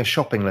be getting a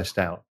shopping list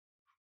out.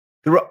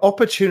 There are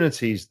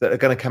opportunities that are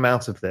going to come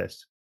out of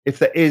this. If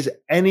there is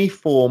any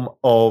form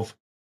of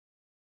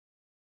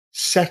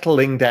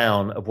settling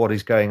down of what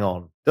is going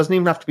on, it doesn't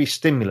even have to be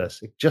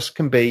stimulus. It just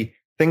can be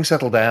things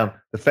settle down,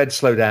 the Fed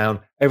slow down,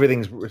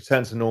 everything's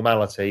returned to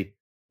normality.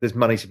 There's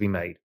money to be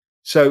made.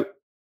 So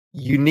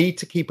you need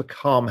to keep a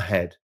calm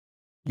head.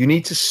 You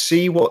need to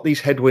see what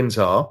these headwinds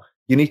are.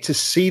 You need to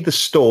see the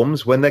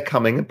storms when they're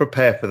coming and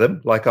prepare for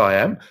them, like I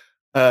am,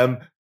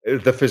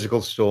 the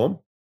physical storm.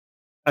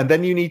 And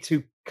then you need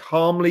to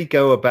calmly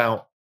go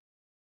about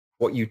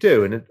what you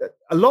do. And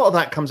a lot of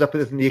that comes up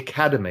in the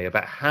academy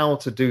about how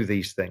to do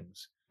these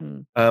things.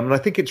 And I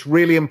think it's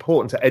really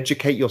important to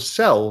educate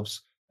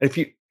yourselves. If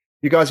you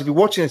guys, if you're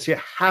watching this, you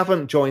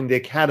haven't joined the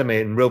academy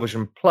in Real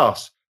Vision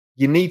Plus,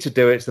 you need to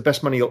do it. It's the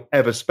best money you'll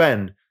ever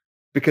spend,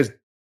 because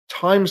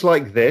times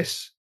like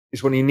this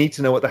is when you need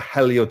to know what the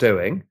hell you're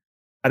doing,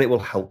 and it will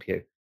help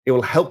you. It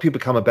will help you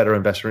become a better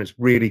investor. And it's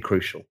really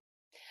crucial.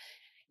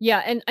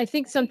 Yeah, and I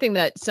think something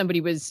that somebody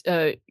was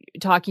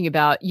talking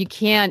about,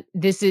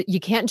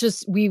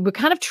 we were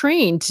kind of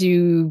trained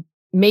to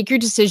make your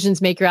decisions,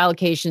 make your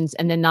allocations,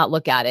 and then not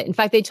look at it. In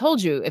fact, they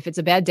told you if it's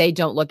a bad day,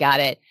 don't look at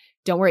it.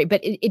 Don't worry.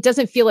 But it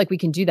doesn't feel like we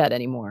can do that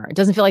anymore. It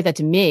doesn't feel like that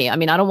to me. I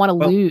mean, I don't want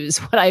to lose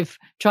what I've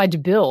tried to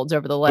build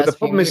over the last few years. The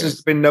problem is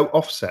there's been no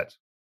offset.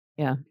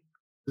 Yeah.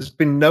 There's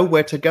been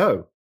nowhere to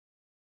go.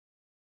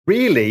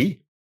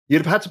 Really,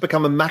 you'd have had to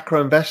become a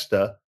macro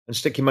investor and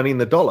stick your money in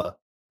the dollar.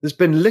 There's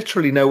been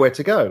literally nowhere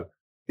to go.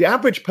 The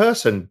average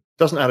person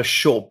doesn't know how to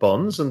short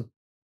bonds, and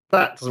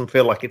that doesn't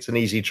feel like it's an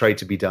easy trade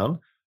to be done.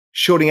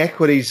 Shorting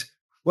equities,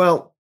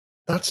 well,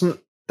 that's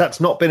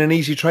not been an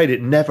easy trade.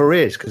 It never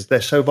is, because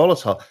they're so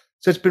volatile.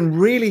 So it's been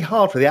really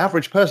hard for the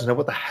average person to know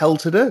what the hell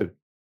to do.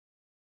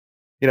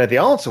 You know, the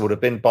answer would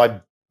have been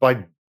buy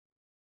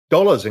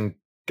dollars and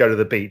go to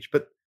the beach.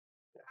 But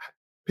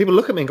people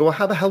look at me and go, well,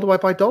 how the hell do I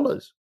buy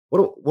dollars?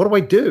 What do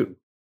I do?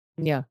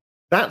 Yeah.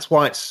 That's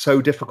why it's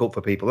so difficult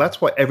for people.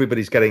 That's why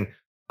everybody's getting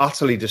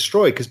utterly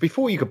destroyed, because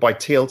before you could buy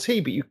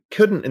TLT, but you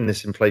couldn't in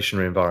this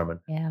inflationary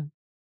environment. Yeah.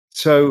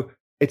 So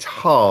it's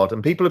hard.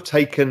 And people have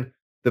taken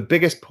the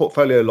biggest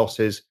portfolio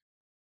losses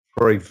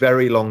for a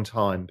very long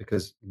time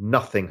because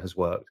nothing has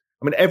worked.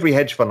 I mean, every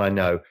hedge fund I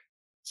know,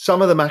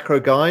 some of the macro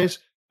guys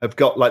have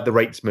got like the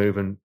rates move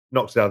and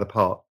knocked it out of the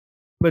park.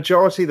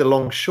 Majority of the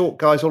long short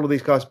guys, all of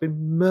these guys have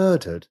been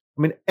murdered.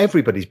 I mean,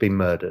 everybody's been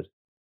murdered.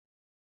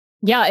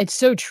 Yeah, it's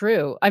so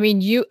true. I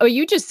mean, you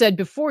just said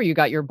before you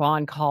got your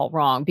bond call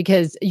wrong,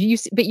 because you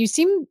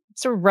seem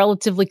sort of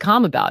relatively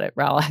calm about it,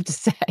 Raoul, I have to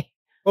say.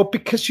 Well,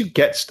 because you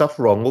get stuff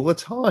wrong all the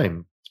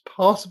time. It's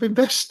part of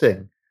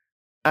investing.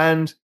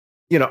 And,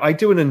 you know, I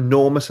do an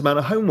enormous amount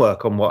of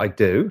homework on what I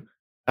do.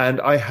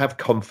 And I have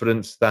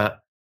confidence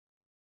that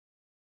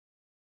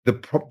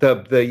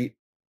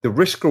the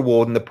risk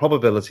reward and the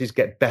probabilities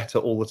get better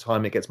all the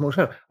time. It gets more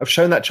shown. I've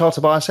shown that chart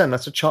of ISM.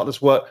 That's a chart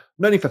that's worked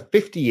not only for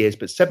 50 years,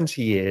 but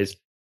 70 years.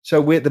 So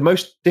we're the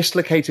most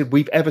dislocated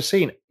we've ever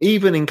seen,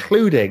 even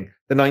including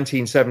the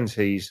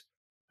 1970s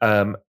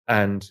and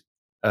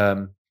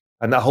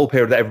that whole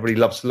period that everybody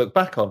loves to look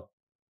back on.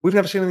 We've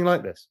never seen anything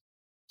like this.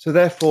 So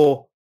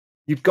therefore,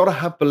 you've got to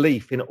have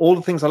belief in all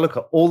the things I look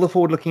at, all the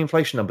forward-looking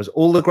inflation numbers,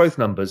 all the growth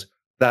numbers,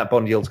 that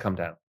bond yields come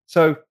down.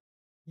 So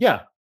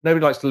yeah,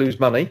 nobody likes to lose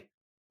money,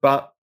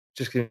 but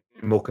just give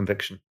me more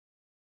conviction.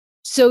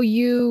 So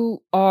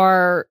you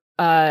are,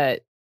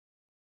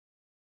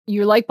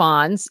 you like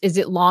bonds. Is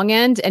it long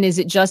end, and is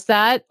it just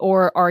that,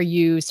 or are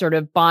you sort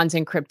of bonds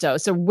and crypto?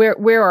 So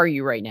where are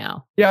you right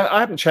now? Yeah,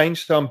 I haven't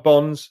changed. So I'm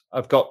bonds.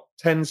 I've got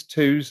 10s,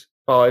 2s,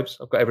 5s.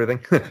 I've got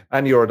everything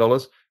and euro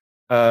dollars.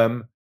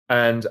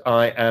 And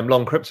I am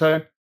long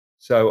crypto.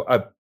 So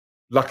I've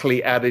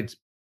luckily added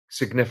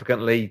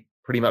significantly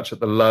pretty much at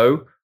the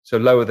low. So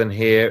lower than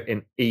here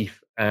in ETH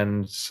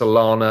and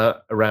Solana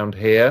around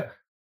here,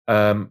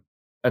 and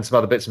some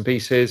other bits and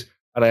pieces.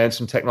 And I own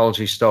some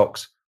technology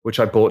stocks, which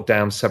I bought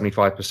down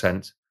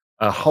 75%.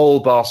 A whole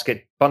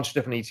basket, bunch of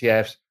different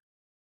ETFs,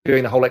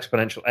 doing the whole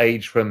exponential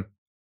age from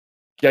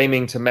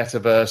gaming to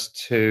metaverse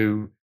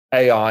to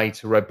AI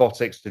to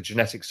robotics to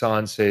genetic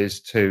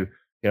sciences to,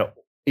 you know,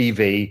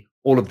 EV,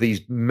 all of these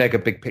mega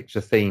big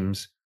picture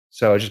themes.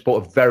 So I just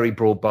bought a very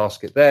broad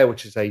basket there,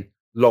 which is a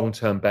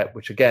long-term bet,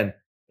 which again,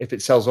 if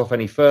it sells off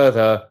any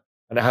further,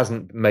 and it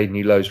hasn't made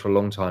new lows for a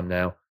long time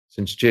now,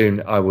 since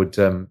June, I would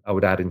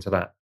add into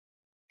that.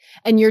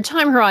 And your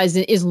time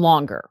horizon is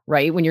longer,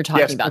 right? When you're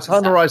talking about the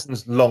time horizon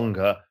is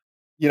longer.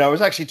 You know, I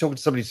was actually talking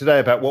to somebody today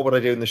about what would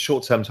I do in the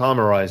short-term time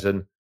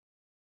horizon.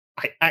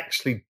 I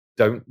actually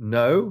don't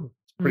know.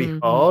 It's pretty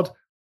hard.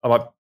 I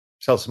might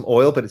sell some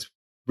oil, but it's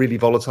really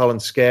volatile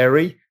and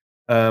scary.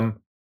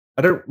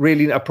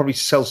 I'd probably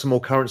sell some more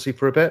currency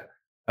for a bit,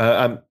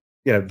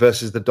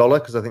 versus the dollar,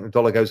 because I think the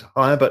dollar goes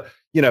higher. But,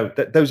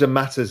 those are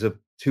matters of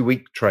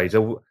 2-week trades.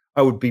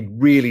 I would be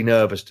really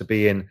nervous to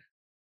be in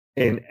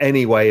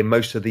any way in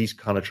most of these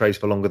kind of trades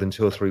for longer than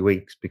 2 or 3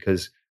 weeks,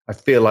 because I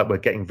feel like we're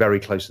getting very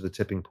close to the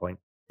tipping point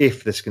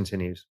if this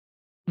continues.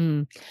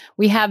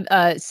 We have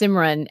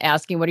Simran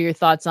asking, what are your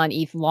thoughts on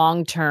ETH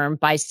long term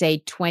by, say,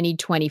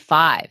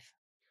 2025?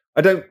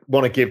 I don't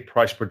want to give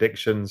price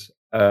predictions.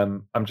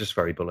 I'm just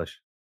very bullish.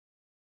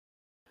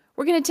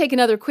 We're going to take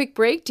another quick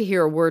break to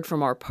hear a word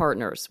from our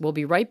partners. We'll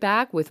be right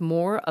back with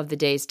more of the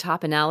day's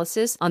top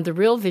analysis on the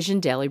Real Vision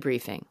Daily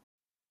Briefing.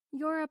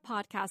 You're a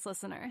podcast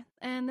listener,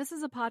 and this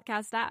is a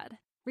podcast ad.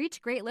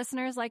 Reach great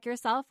listeners like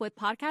yourself with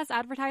podcast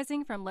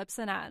advertising from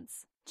Libsyn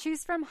Ads.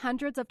 Choose from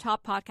hundreds of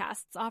top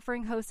podcasts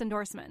offering host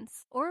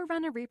endorsements, or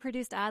run a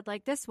reproduced ad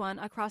like this one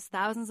across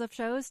thousands of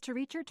shows to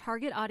reach your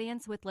target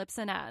audience with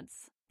Libsyn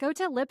Ads. Go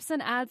to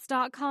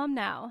libsynads.com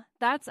now.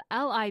 That's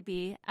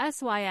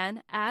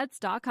LIBSYN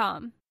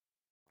ads.com.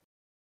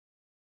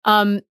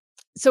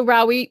 So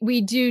Rao,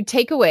 we do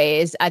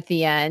takeaways at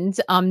the end.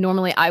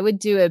 Normally I would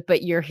do it,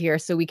 but you're here,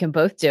 so we can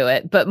both do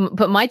it. But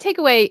my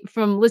takeaway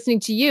from listening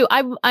to you,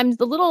 I'm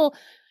a little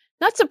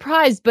not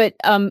surprised, but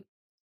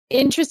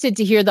interested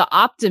to hear the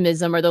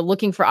optimism or the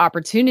looking for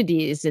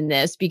opportunities in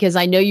this, because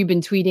I know you've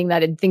been tweeting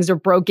that things are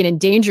broken and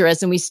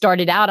dangerous, and we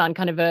started out on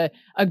kind of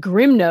a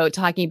grim note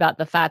talking about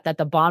the fact that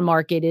the bond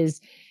market is,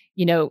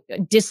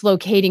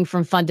 dislocating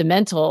from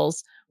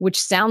fundamentals, which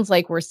sounds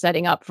like we're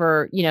setting up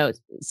for,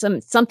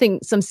 some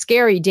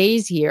scary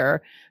days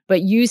here.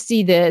 But you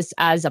see this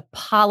as a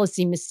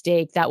policy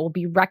mistake that will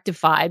be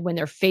rectified when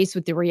they're faced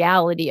with the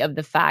reality of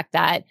the fact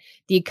that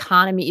the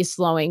economy is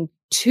slowing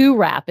too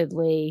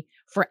rapidly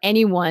for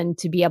anyone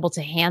to be able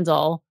to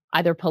handle,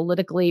 either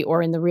politically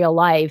or in the real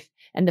life.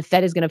 And the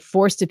Fed is going to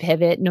force to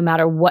pivot no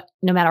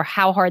matter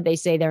how hard they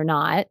say they're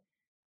not.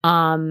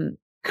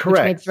 Correct.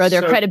 Which may throw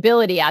their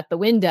credibility out the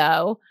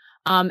window.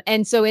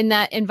 And so in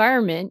that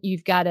environment,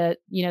 you've got to,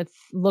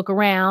 look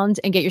around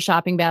and get your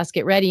shopping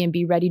basket ready and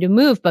be ready to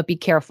move, but be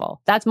careful.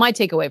 That's my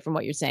takeaway from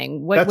what you're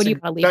saying. What do you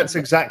want to leave? That's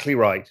exactly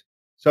right.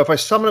 So if I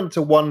sum them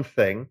to one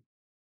thing,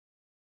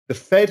 the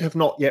Fed have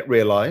not yet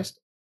realized,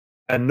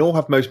 and nor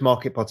have most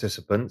market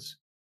participants,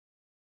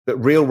 that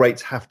real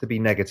rates have to be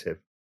negative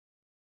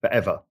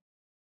forever.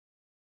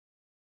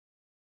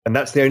 And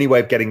that's the only way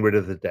of getting rid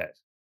of the debt.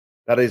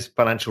 That is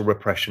financial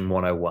repression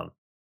 101.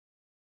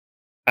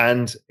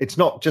 And it's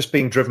not just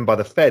being driven by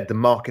the Fed. The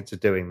markets are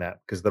doing that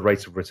because of the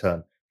rate of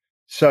return.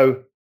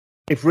 So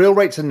if real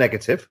rates are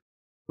negative,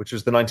 which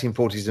was the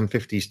 1940s and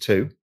 50s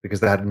too, because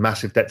they had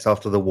massive debts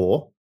after the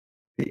war,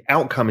 the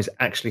outcome is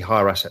actually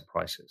higher asset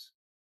prices.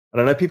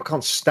 And I know people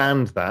can't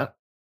stand that,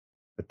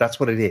 but that's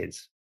what it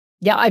is.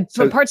 Yeah,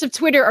 parts of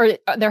Twitter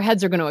their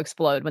heads are going to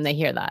explode when they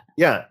hear that.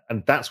 Yeah,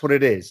 and that's what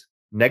it is.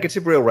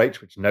 Negative real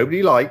rates, which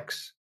nobody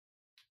likes,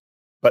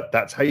 but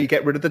that's how you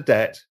get rid of the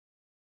debt,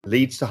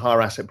 leads to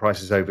higher asset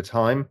prices over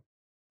time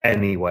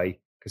anyway,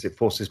 because it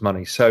forces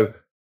money. So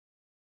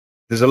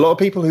there's a lot of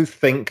people who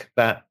think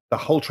that the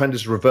whole trend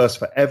is reversed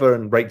forever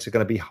and rates are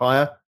going to be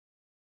higher.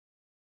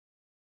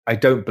 I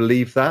don't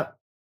believe that,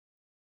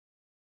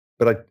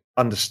 but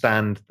I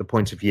understand the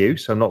point of view.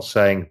 So I'm not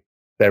saying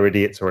they're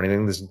idiots or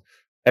anything.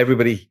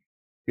 Everybody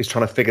is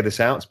trying to figure this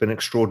out. It's been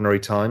extraordinary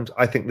times.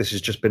 I think this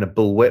has just been a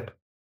bullwhip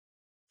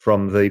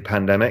from the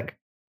pandemic,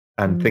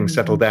 and things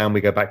settle down.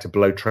 We go back to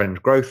below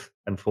trend growth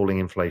and falling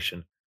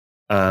inflation.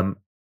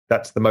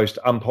 That's the most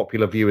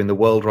unpopular view in the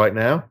world right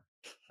now.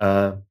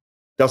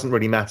 Doesn't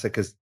really matter,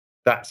 because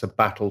that's a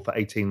battle for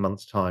 18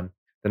 months' time.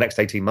 The next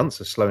 18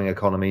 months are slowing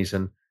economies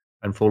and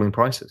falling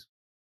prices.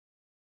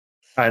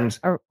 And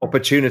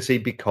opportunity,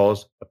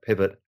 because a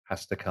pivot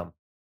has to come.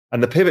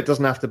 And the pivot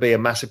doesn't have to be a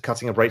massive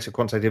cutting of rates of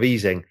quantitative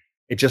easing.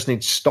 It just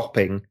needs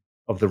stopping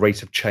of the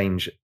rate of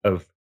change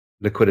of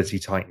liquidity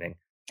tightening.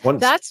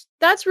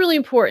 That's really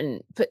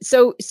important.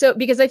 So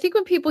because I think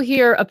when people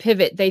hear a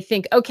pivot, they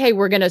think, okay,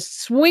 we're going to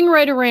swing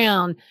right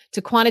around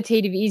to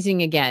quantitative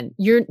easing again.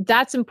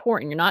 That's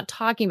important. You're not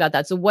talking about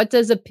that. So what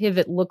does a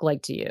pivot look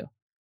like to you?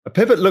 A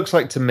pivot looks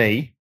like, to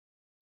me,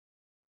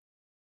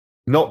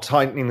 not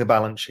tightening the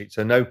balance sheet.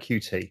 So no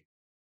QT.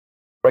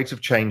 Rate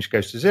of change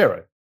goes to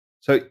zero.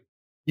 So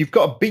you've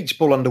got a beach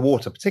ball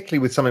underwater, particularly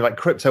with something like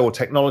crypto or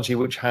technology,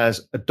 which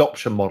has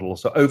adoption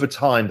models. So over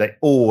time, they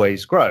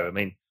always grow. I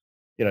mean,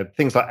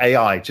 things like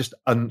AI, just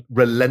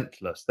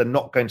relentless. They're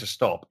not going to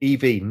stop.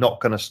 EV,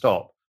 not going to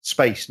stop.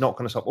 Space, not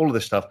going to stop. All of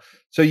this stuff.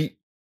 So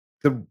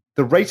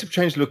the rate of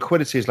change of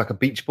liquidity is like a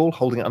beach ball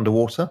holding it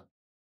underwater.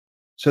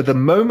 So the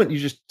moment you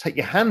just take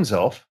your hands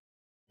off,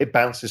 it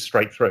bounces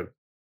straight through.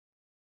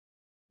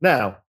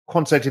 Now,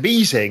 quantitative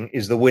easing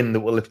is the wind that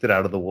will lift it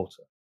out of the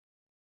water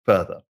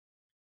further.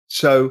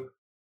 So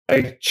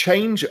a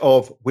change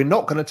of, we're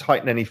not going to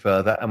tighten any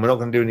further and we're not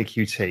going to do any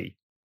QT,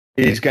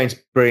 is going to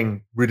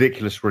bring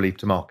ridiculous relief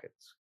to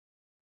markets,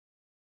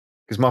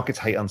 because markets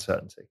hate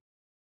uncertainty.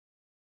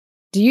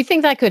 Do you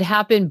think that could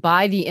happen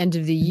by the end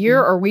of the year?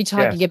 Or are we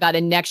talking about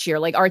it next year?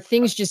 Like, are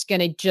things just going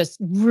to just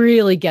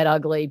really get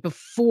ugly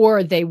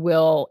before they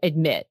will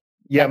admit?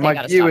 Yeah,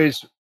 my view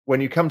is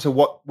when you come to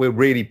what we're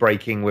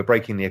breaking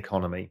the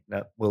economy.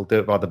 Now, we'll do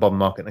it by the bond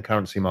market and the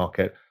currency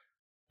market.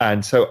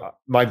 And so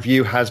my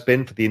view has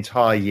been for the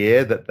entire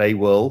year that they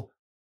will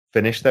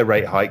finish their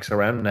rate hikes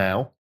around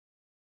now.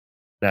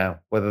 Now,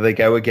 whether they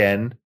go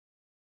again,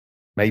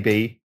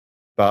 maybe.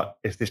 But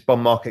if this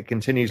bond market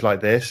continues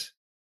like this,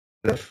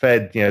 the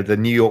Fed, the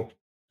New York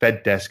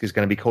Fed desk is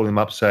going to be calling them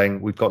up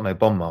saying, we've got no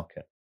bond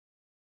market.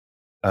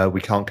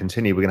 We can't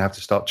continue. We're going to have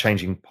to start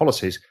changing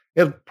policies.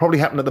 It'll probably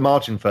happen at the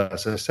margin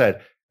first. As I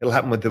said, it'll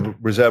happen with the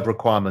reserve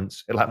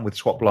requirements. It'll happen with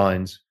swap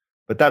lines.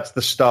 But that's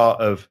the start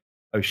of,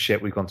 oh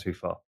shit, we've gone too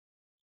far.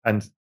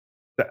 And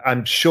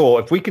I'm sure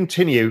if we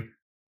continue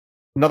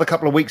another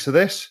couple of weeks of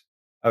this,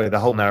 the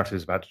whole narrative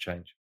is about to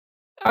change.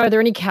 Are there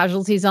any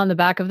casualties on the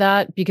back of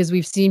that? Because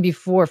we've seen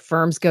before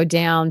firms go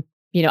down.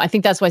 I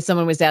think that's why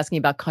someone was asking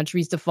about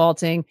countries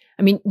defaulting.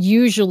 I mean,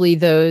 usually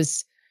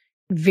those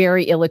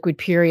very illiquid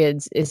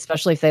periods,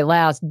 especially if they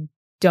last,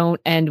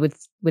 don't end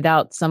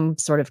without some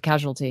sort of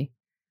casualty.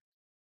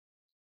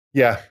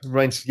 Yeah,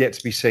 remains yet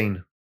to be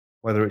seen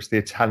whether it's the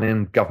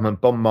Italian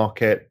government bond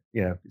market.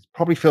 It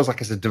probably feels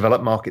like it's a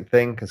developed market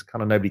thing because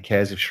kind of nobody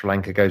cares if Sri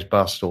Lanka goes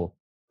bust or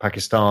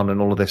Pakistan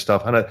and all of this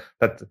stuff. I know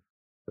that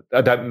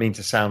I don't mean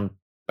to sound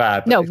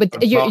bad. No,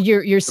 but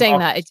you're saying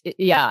that.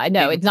 Yeah, I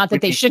know. It's not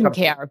that they shouldn't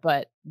care,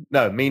 but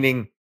no,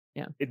 meaning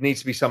it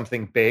needs to be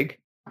something big,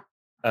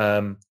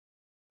 and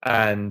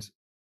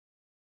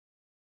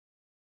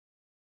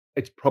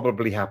it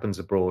probably happens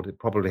abroad. It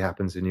probably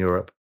happens in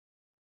Europe,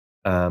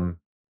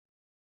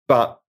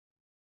 but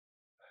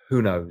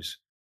who knows?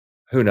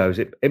 Who knows?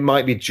 It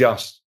might be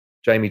just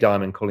Jamie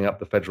Dimon calling up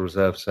the Federal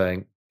Reserve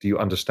saying, "Do you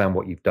understand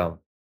what you've done?"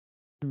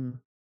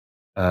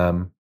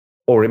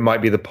 Or it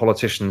might be the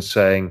politicians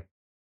saying,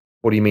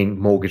 what do you mean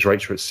mortgage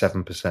rates are at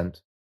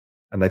 7%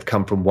 and they've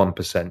come from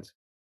 1%?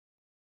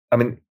 I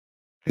mean,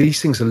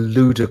 these things are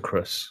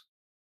ludicrous.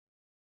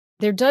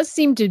 There does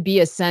seem to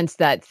be a sense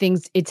that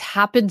it's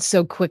happened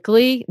so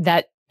quickly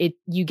that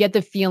you get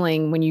the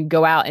feeling when you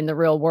go out in the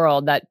real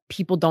world that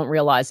people don't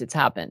realize it's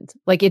happened.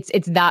 Like it's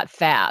that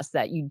fast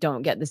that you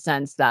don't get the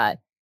sense that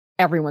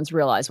everyone's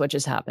realized what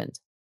just happened.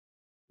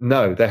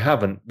 No, they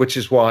haven't, which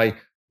is why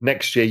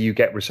next year you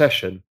get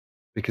recession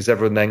because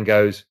everyone then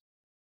goes,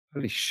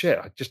 holy shit,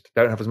 I just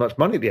don't have as much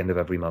money at the end of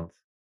every month.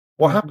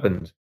 What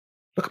happened?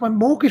 Look at my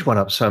mortgage went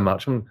up so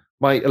much and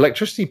my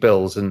electricity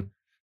bills and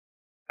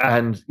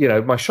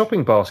my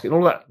shopping basket and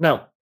all that.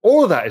 Now,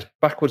 all of that is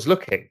backwards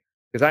looking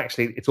because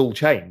actually it's all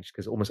changed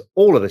because almost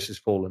all of this has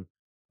fallen,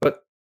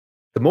 but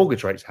the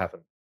mortgage rates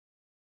haven't.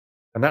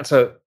 And that's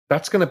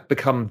going to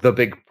become the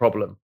big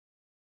problem,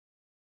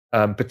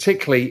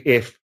 particularly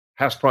if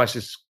house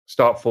prices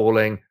start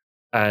falling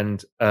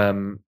and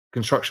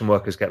construction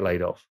workers get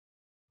laid off,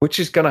 which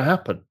is going to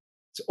happen.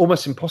 It's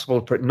almost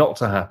impossible for it not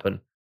to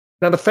happen.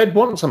 Now, the Fed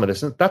wants some of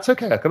this, and that's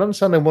okay. I can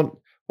understand they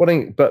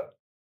wanting, but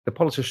the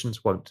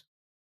politicians won't.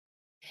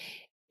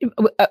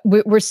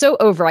 We're so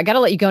over. I got to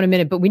let you go in a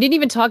minute, but we didn't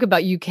even talk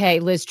about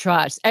UK, Liz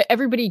Truss.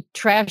 Everybody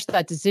trashed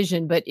that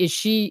decision, but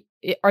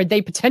are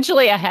they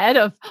potentially ahead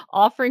of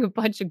offering a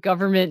bunch of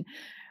government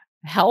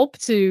help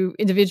to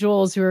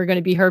individuals who are going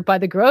to be hurt by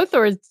the growth,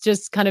 or it's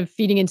just kind of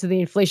feeding into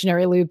the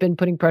inflationary loop and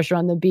putting pressure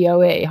on the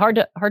BOE? Hard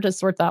to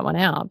sort that one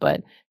out,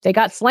 but they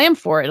got slammed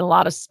for it in a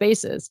lot of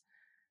spaces.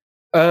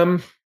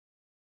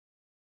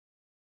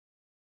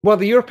 Well,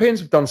 the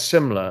Europeans have done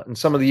similar, and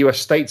some of the US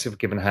states have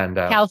given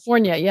handouts.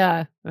 California,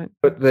 yeah. Right.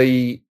 But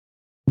the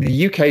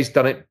UK's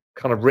done it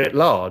kind of writ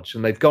large,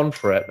 and they've gone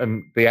for it,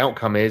 and the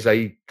outcome is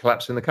a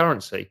collapse in the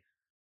currency.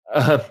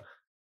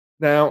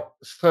 Now,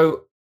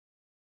 so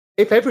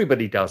if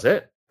everybody does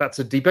it, that's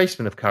a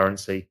debasement of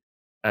currency,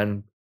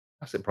 and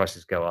asset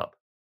prices go up.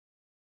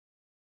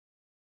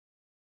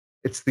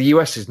 It's the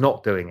US is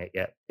not doing it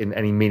yet in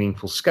any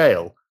meaningful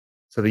scale.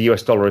 So the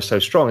US dollar is so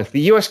strong. If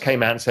the US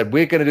came out and said,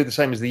 we're going to do the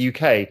same as the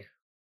UK,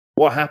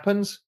 what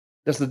happens?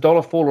 Does the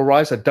dollar fall or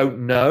rise? I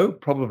don't know.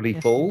 Probably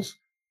falls.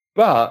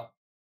 But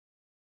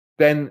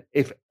then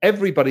if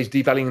everybody's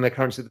devaluing their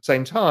currency at the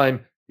same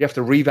time, you have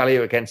to revalue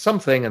it against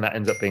something, and that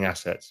ends up being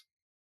assets.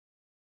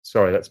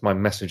 Sorry, that's my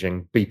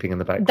messaging beeping in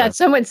the background. That's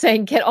someone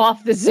saying, get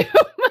off the Zoom.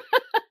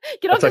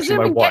 Get off the Zoom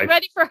and get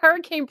ready for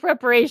hurricane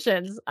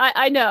preparations.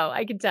 I know,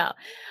 I can tell.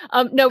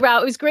 No,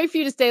 Raoul, it was great for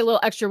you to stay a little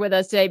extra with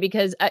us today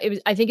because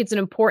I think it's an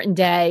important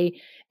day.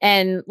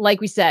 And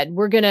like we said,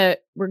 we're gonna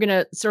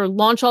sort of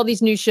launch all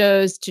these new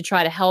shows to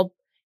try to help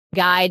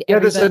guide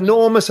everybody. There's an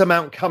enormous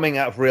amount coming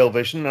out of Real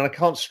Vision, and I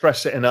can't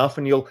stress it enough.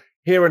 And you'll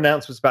hear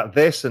announcements about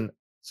this and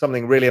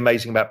something really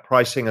amazing about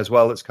pricing as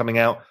well that's coming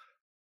out.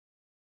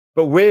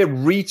 But we're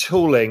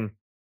retooling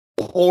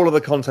all of the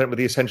content with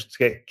the Essentials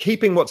Kit,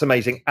 keeping what's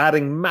amazing,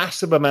 adding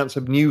massive amounts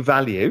of new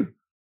value,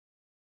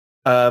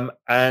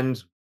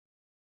 and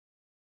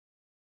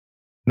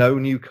no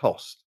new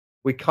cost.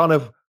 We kind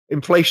of,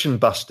 inflation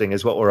busting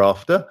is what we're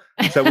after.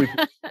 So we've.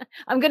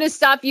 I'm going to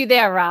stop you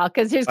there, Raul,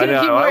 because there's going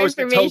to be more I always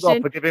information. get told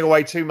off for giving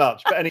away too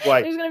much, but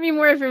anyway, there's going to be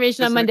more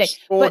information on Monday. An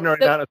extraordinary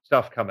amount of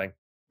stuff coming.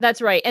 That's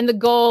right. And the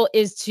goal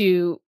is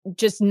to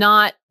just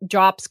not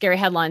drop scary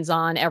headlines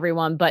on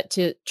everyone, but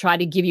to try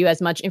to give you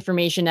as much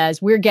information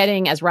as we're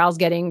getting, as Raul's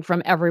getting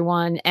from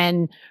everyone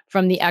and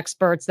from the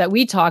experts that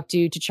we talk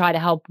to try to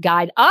help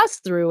guide us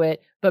through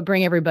it, but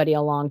bring everybody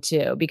along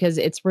too, because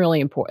it's really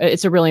important.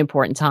 It's a really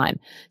important time.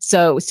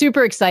 So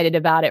super excited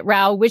about it.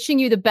 Raul, wishing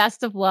you the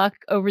best of luck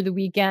over the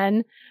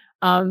weekend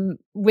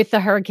with the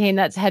hurricane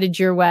that's headed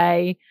your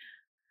way.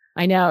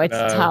 I know it's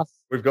tough.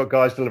 We've got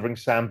guys delivering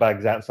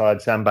sandbags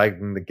outside,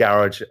 sandbagging the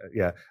garage.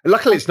 Yeah.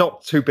 Luckily, it's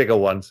not too big a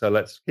one. So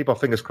let's keep our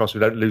fingers crossed we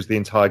don't lose the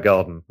entire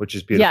garden, which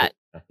is beautiful.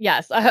 Yeah.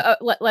 Yes.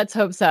 Let's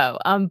hope so.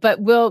 But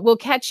we'll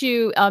catch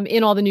you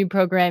in all the new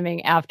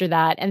programming after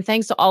that. And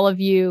thanks to all of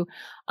you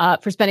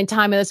for spending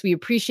time with us. We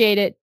appreciate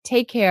it.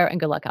 Take care and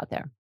good luck out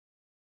there.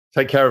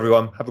 Take care,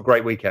 everyone. Have a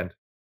great weekend.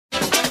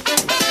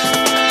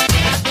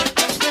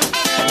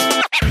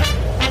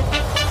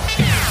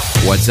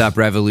 What's up,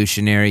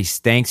 revolutionaries?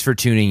 Thanks for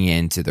tuning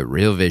in to the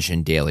Real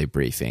Vision Daily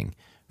Briefing.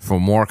 For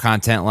more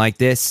content like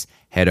this,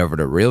 head over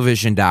to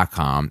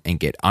realvision.com and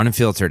get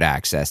unfiltered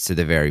access to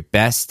the very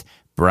best,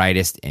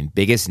 brightest, and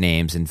biggest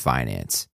names in finance.